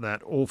from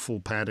that awful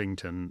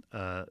Paddington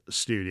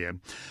studio.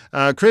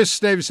 Chris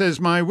Davis says,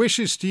 my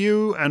wishes to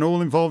you and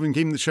all involved in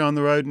keeping the show on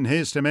the road, and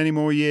here's to many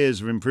more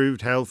years of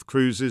improved health,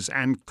 cruises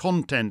and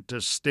content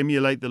to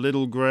stimulate the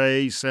little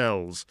grey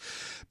cells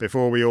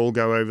before we all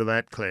go over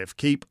that cliff.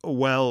 Keep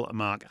well,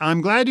 Mark.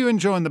 I'm glad you're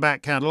enjoying the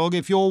back catalogue.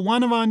 If you're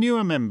one of our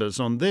newer members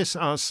on this,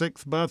 our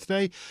 6th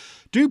birthday,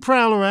 do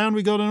prowl around.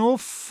 We got an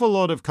awful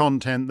lot of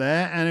content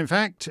there. And in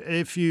fact,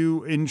 if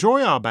you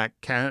enjoy our back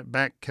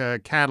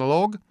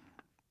catalogue,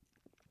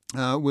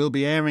 we'll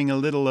be airing a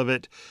little of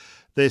it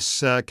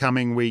this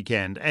coming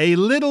weekend. A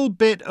little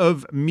bit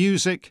of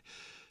music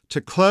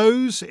to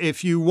close.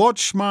 If you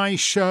watch my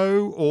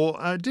show,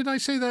 or did I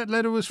say that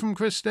letter was from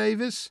Chris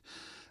Davis?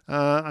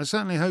 I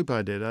certainly hope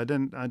I did. I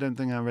don't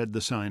think I read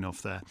the sign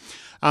off there.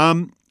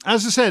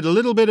 As I said, a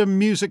little bit of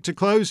music to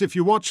close. If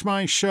you watch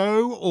my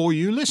show or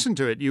you listen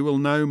to it, you will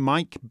know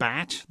Mike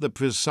Batt, the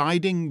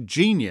presiding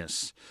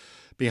genius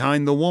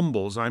behind the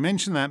Wombles. I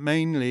mention that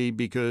mainly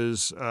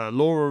because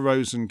Laura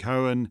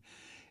Rosen-Cohen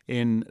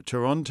in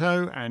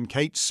Toronto and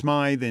Kate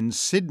Smythe in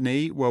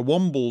Sydney were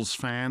Wombles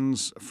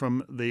fans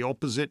from the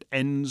opposite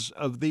ends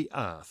of the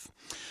earth.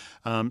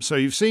 So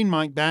you've seen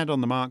Mike Batt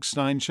on the Mark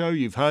Steyn Show.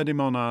 You've heard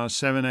him on our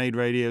 7-8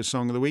 Radio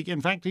Song of the Week.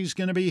 In fact, he's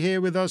going to be here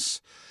with us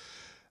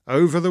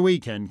over the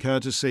weekend,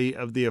 courtesy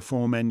of the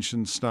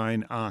aforementioned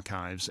Steyn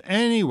Archives.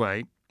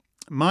 Anyway,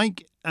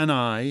 Mike and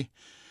I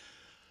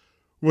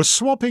were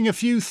swapping a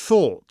few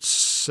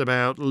thoughts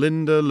about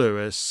Linda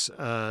Lewis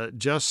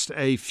just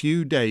a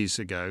few days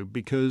ago,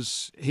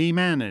 because he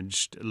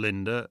managed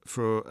Linda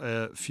for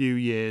a few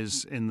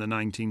years in the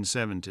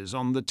 1970s.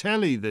 On the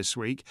telly this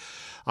week,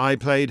 I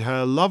played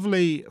her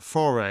lovely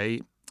foray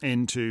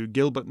into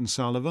Gilbert and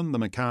Sullivan, The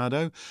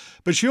Mikado,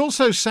 but she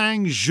also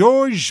sang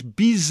Georges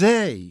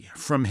Bizet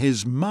from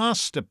his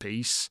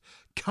masterpiece,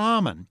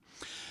 Carmen.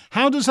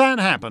 How does that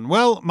happen?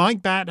 Well,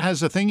 Mike Batt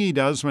has a thing he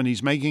does when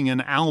he's making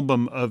an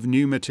album of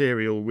new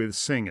material with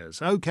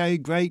singers. Okay,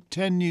 great,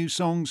 10 new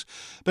songs,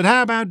 but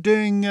how about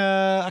doing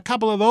a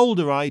couple of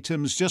older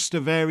items just to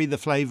vary the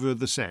flavour of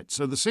the set?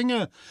 So the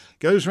singer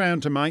goes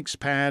round to Mike's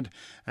pad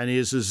and he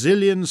has a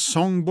zillion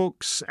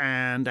songbooks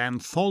and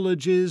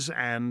anthologies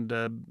and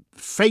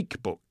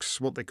fake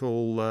books, what they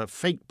call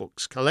fake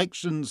books,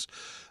 collections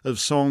of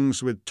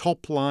songs with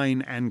top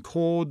line and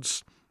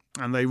chords.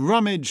 And they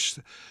rummage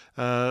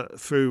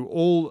through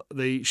all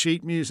the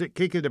sheet music,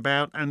 kick it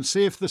about, and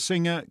see if the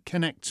singer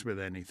connects with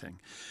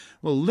anything.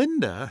 Well,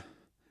 Linda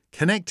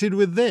connected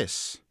with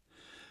this.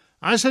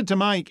 I said to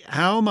Mike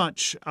how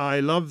much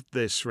I loved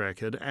this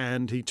record,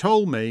 and he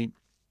told me,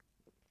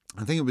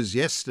 I think it was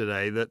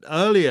yesterday, that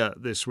earlier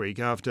this week,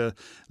 after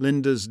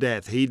Linda's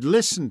death, he'd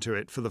listened to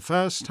it for the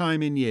first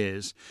time in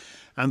years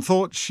and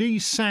thought she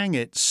sang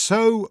it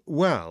so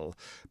well,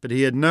 but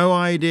he had no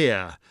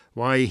idea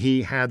why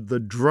he had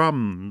the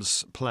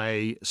drums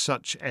play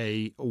such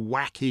a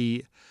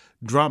wacky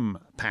drum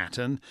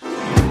pattern.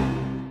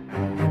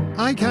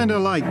 I kind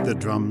of like the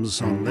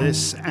drums on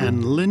this,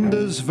 and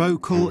Linda's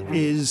vocal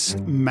is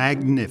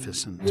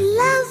magnificent.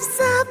 Love's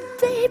a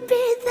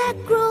baby that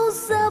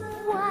grows up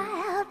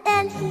wild,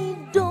 and he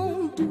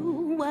don't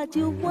do what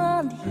you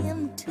want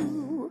him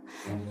to.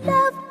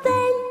 Love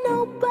ain't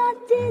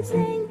nobody's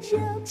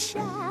angel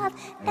child,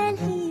 and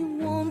he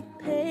won't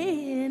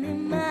pay any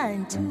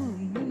mind to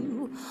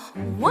you.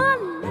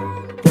 One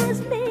man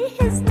gives me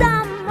his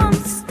diamond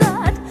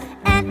stud,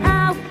 and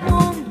I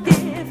won't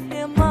give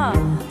him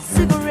a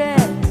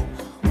cigarette.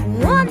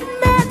 One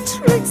man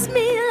treats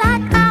me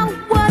like I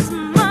was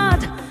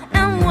mud,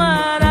 and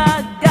what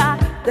I got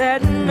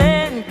that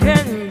man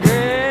can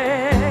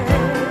get.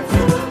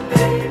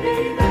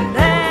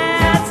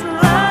 That's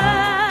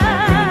love.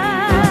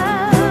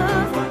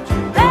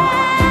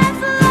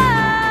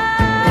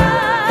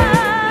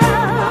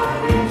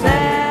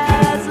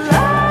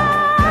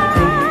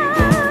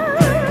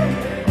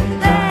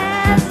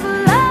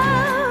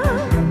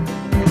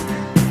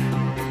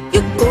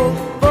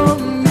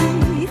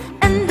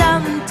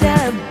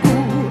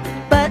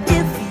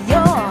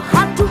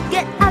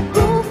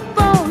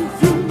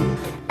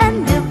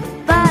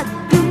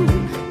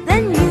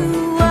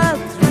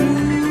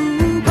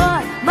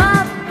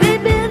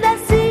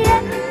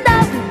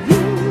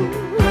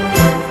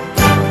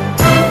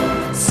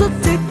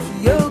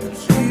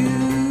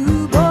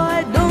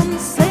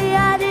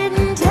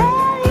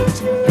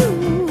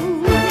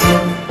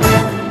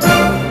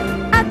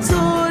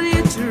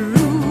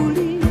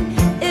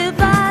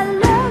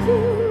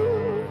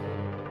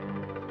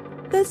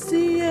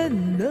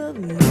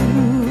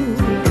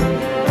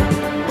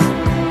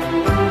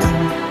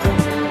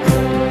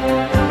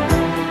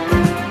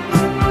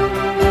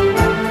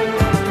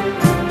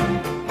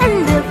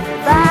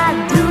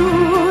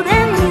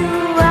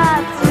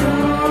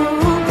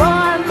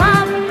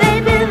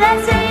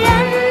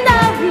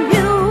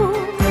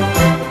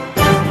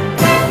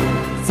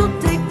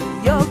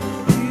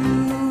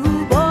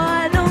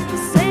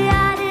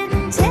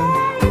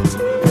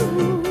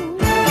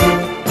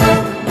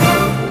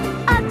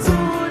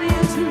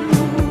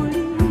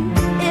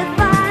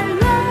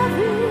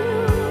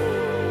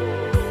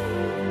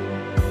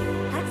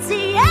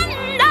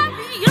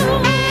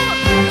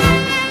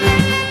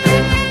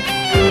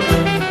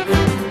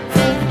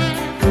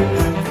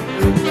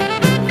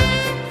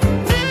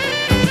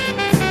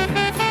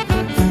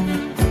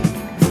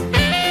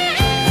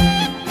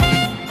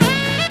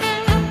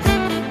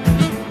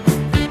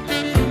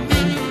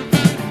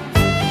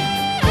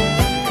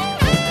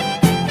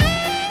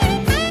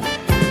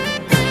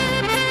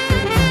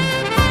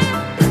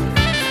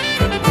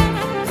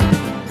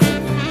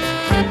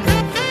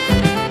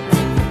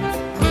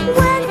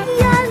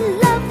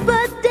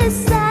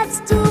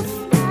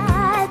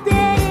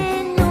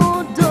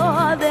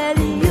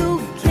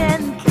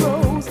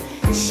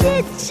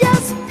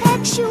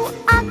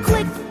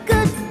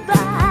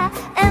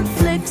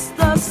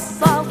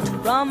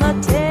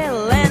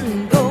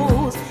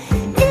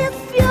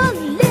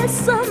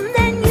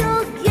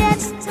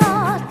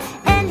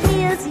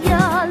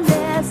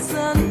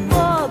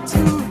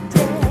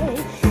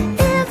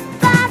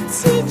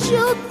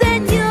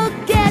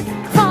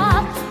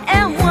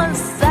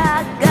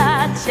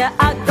 Georgia,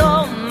 I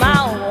go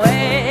my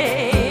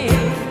way.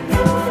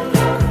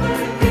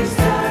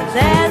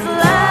 There's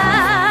love,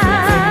 there's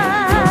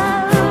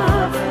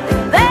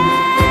love,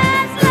 there's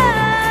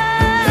love,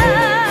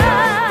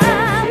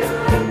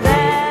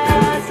 there's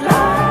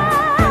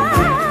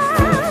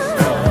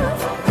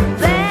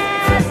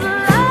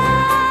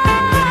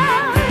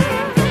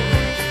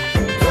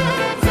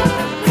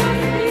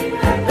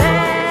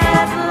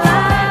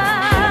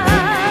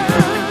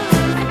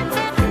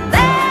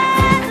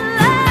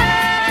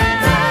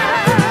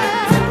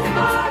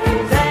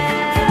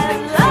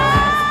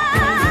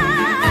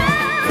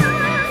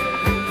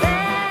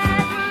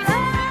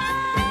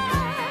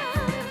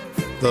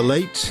The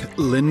late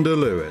Linda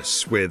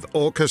Lewis, with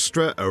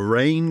orchestra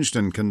arranged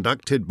and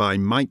conducted by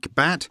Mike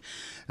Batt,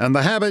 and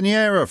the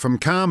Habanera from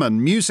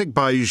Carmen, music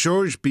by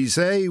Georges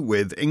Bizet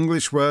with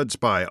English words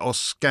by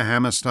Oscar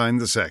Hammerstein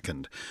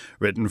II,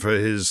 written for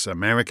his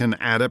American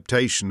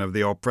adaptation of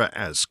the opera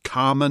as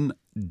Carmen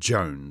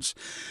Jones.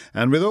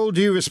 And with all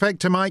due respect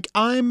to Mike,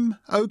 I'm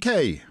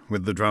okay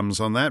with the drums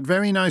on that.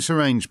 Very nice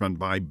arrangement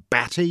by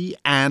Batty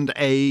and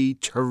a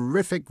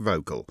terrific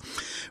vocal.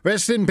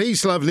 Rest in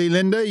peace, lovely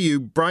Linda.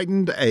 You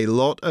brightened a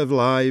lot of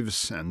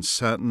lives, and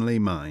certainly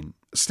mine.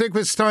 Stick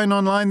with Steyn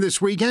Online this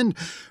weekend.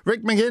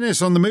 Rick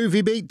McGuinness on the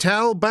movie beat,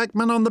 Tal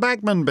Bachman on the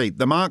Bachman beat.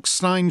 The Mark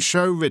Steyn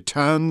Show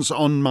returns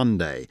on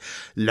Monday.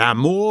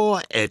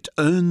 L'amour est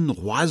un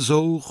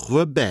oiseau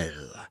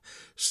rebelle.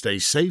 Stay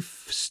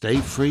safe, stay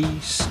free,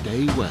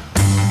 stay well.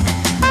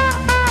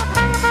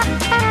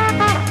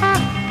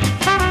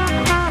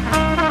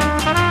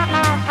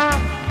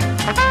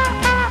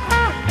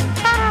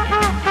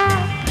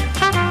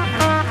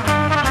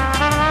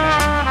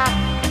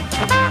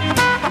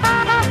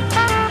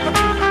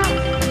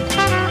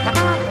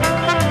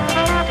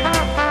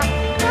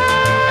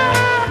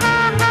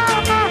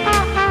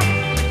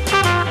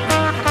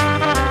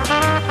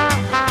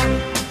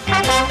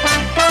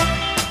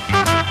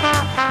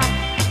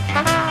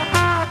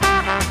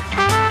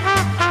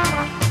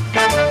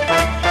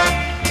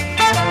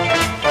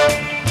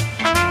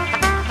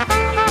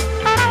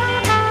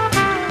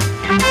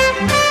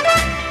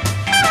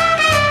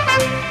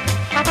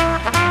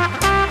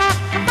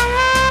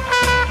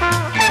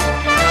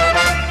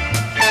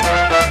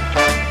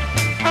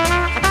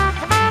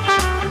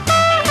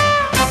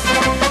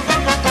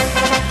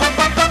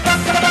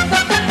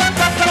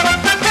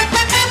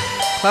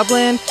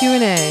 Clubland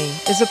Q&A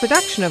is a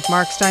production of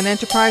Mark Steyn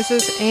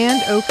Enterprises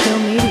and Oak Hill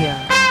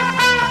Media.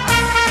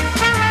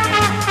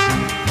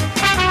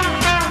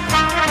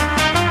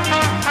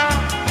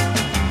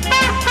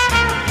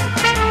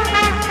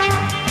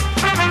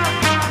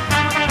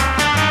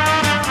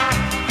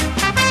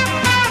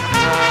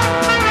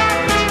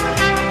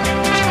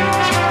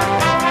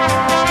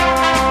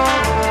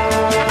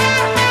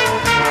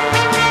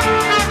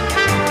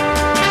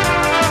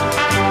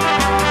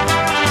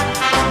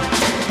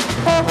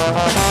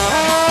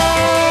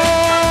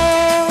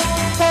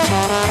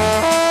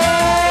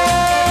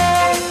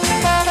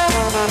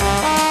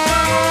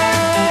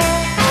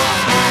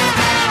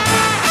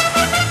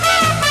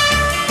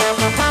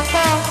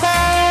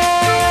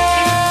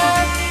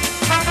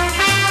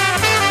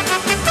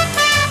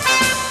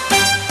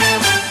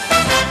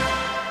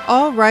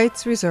 All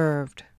rights reserved.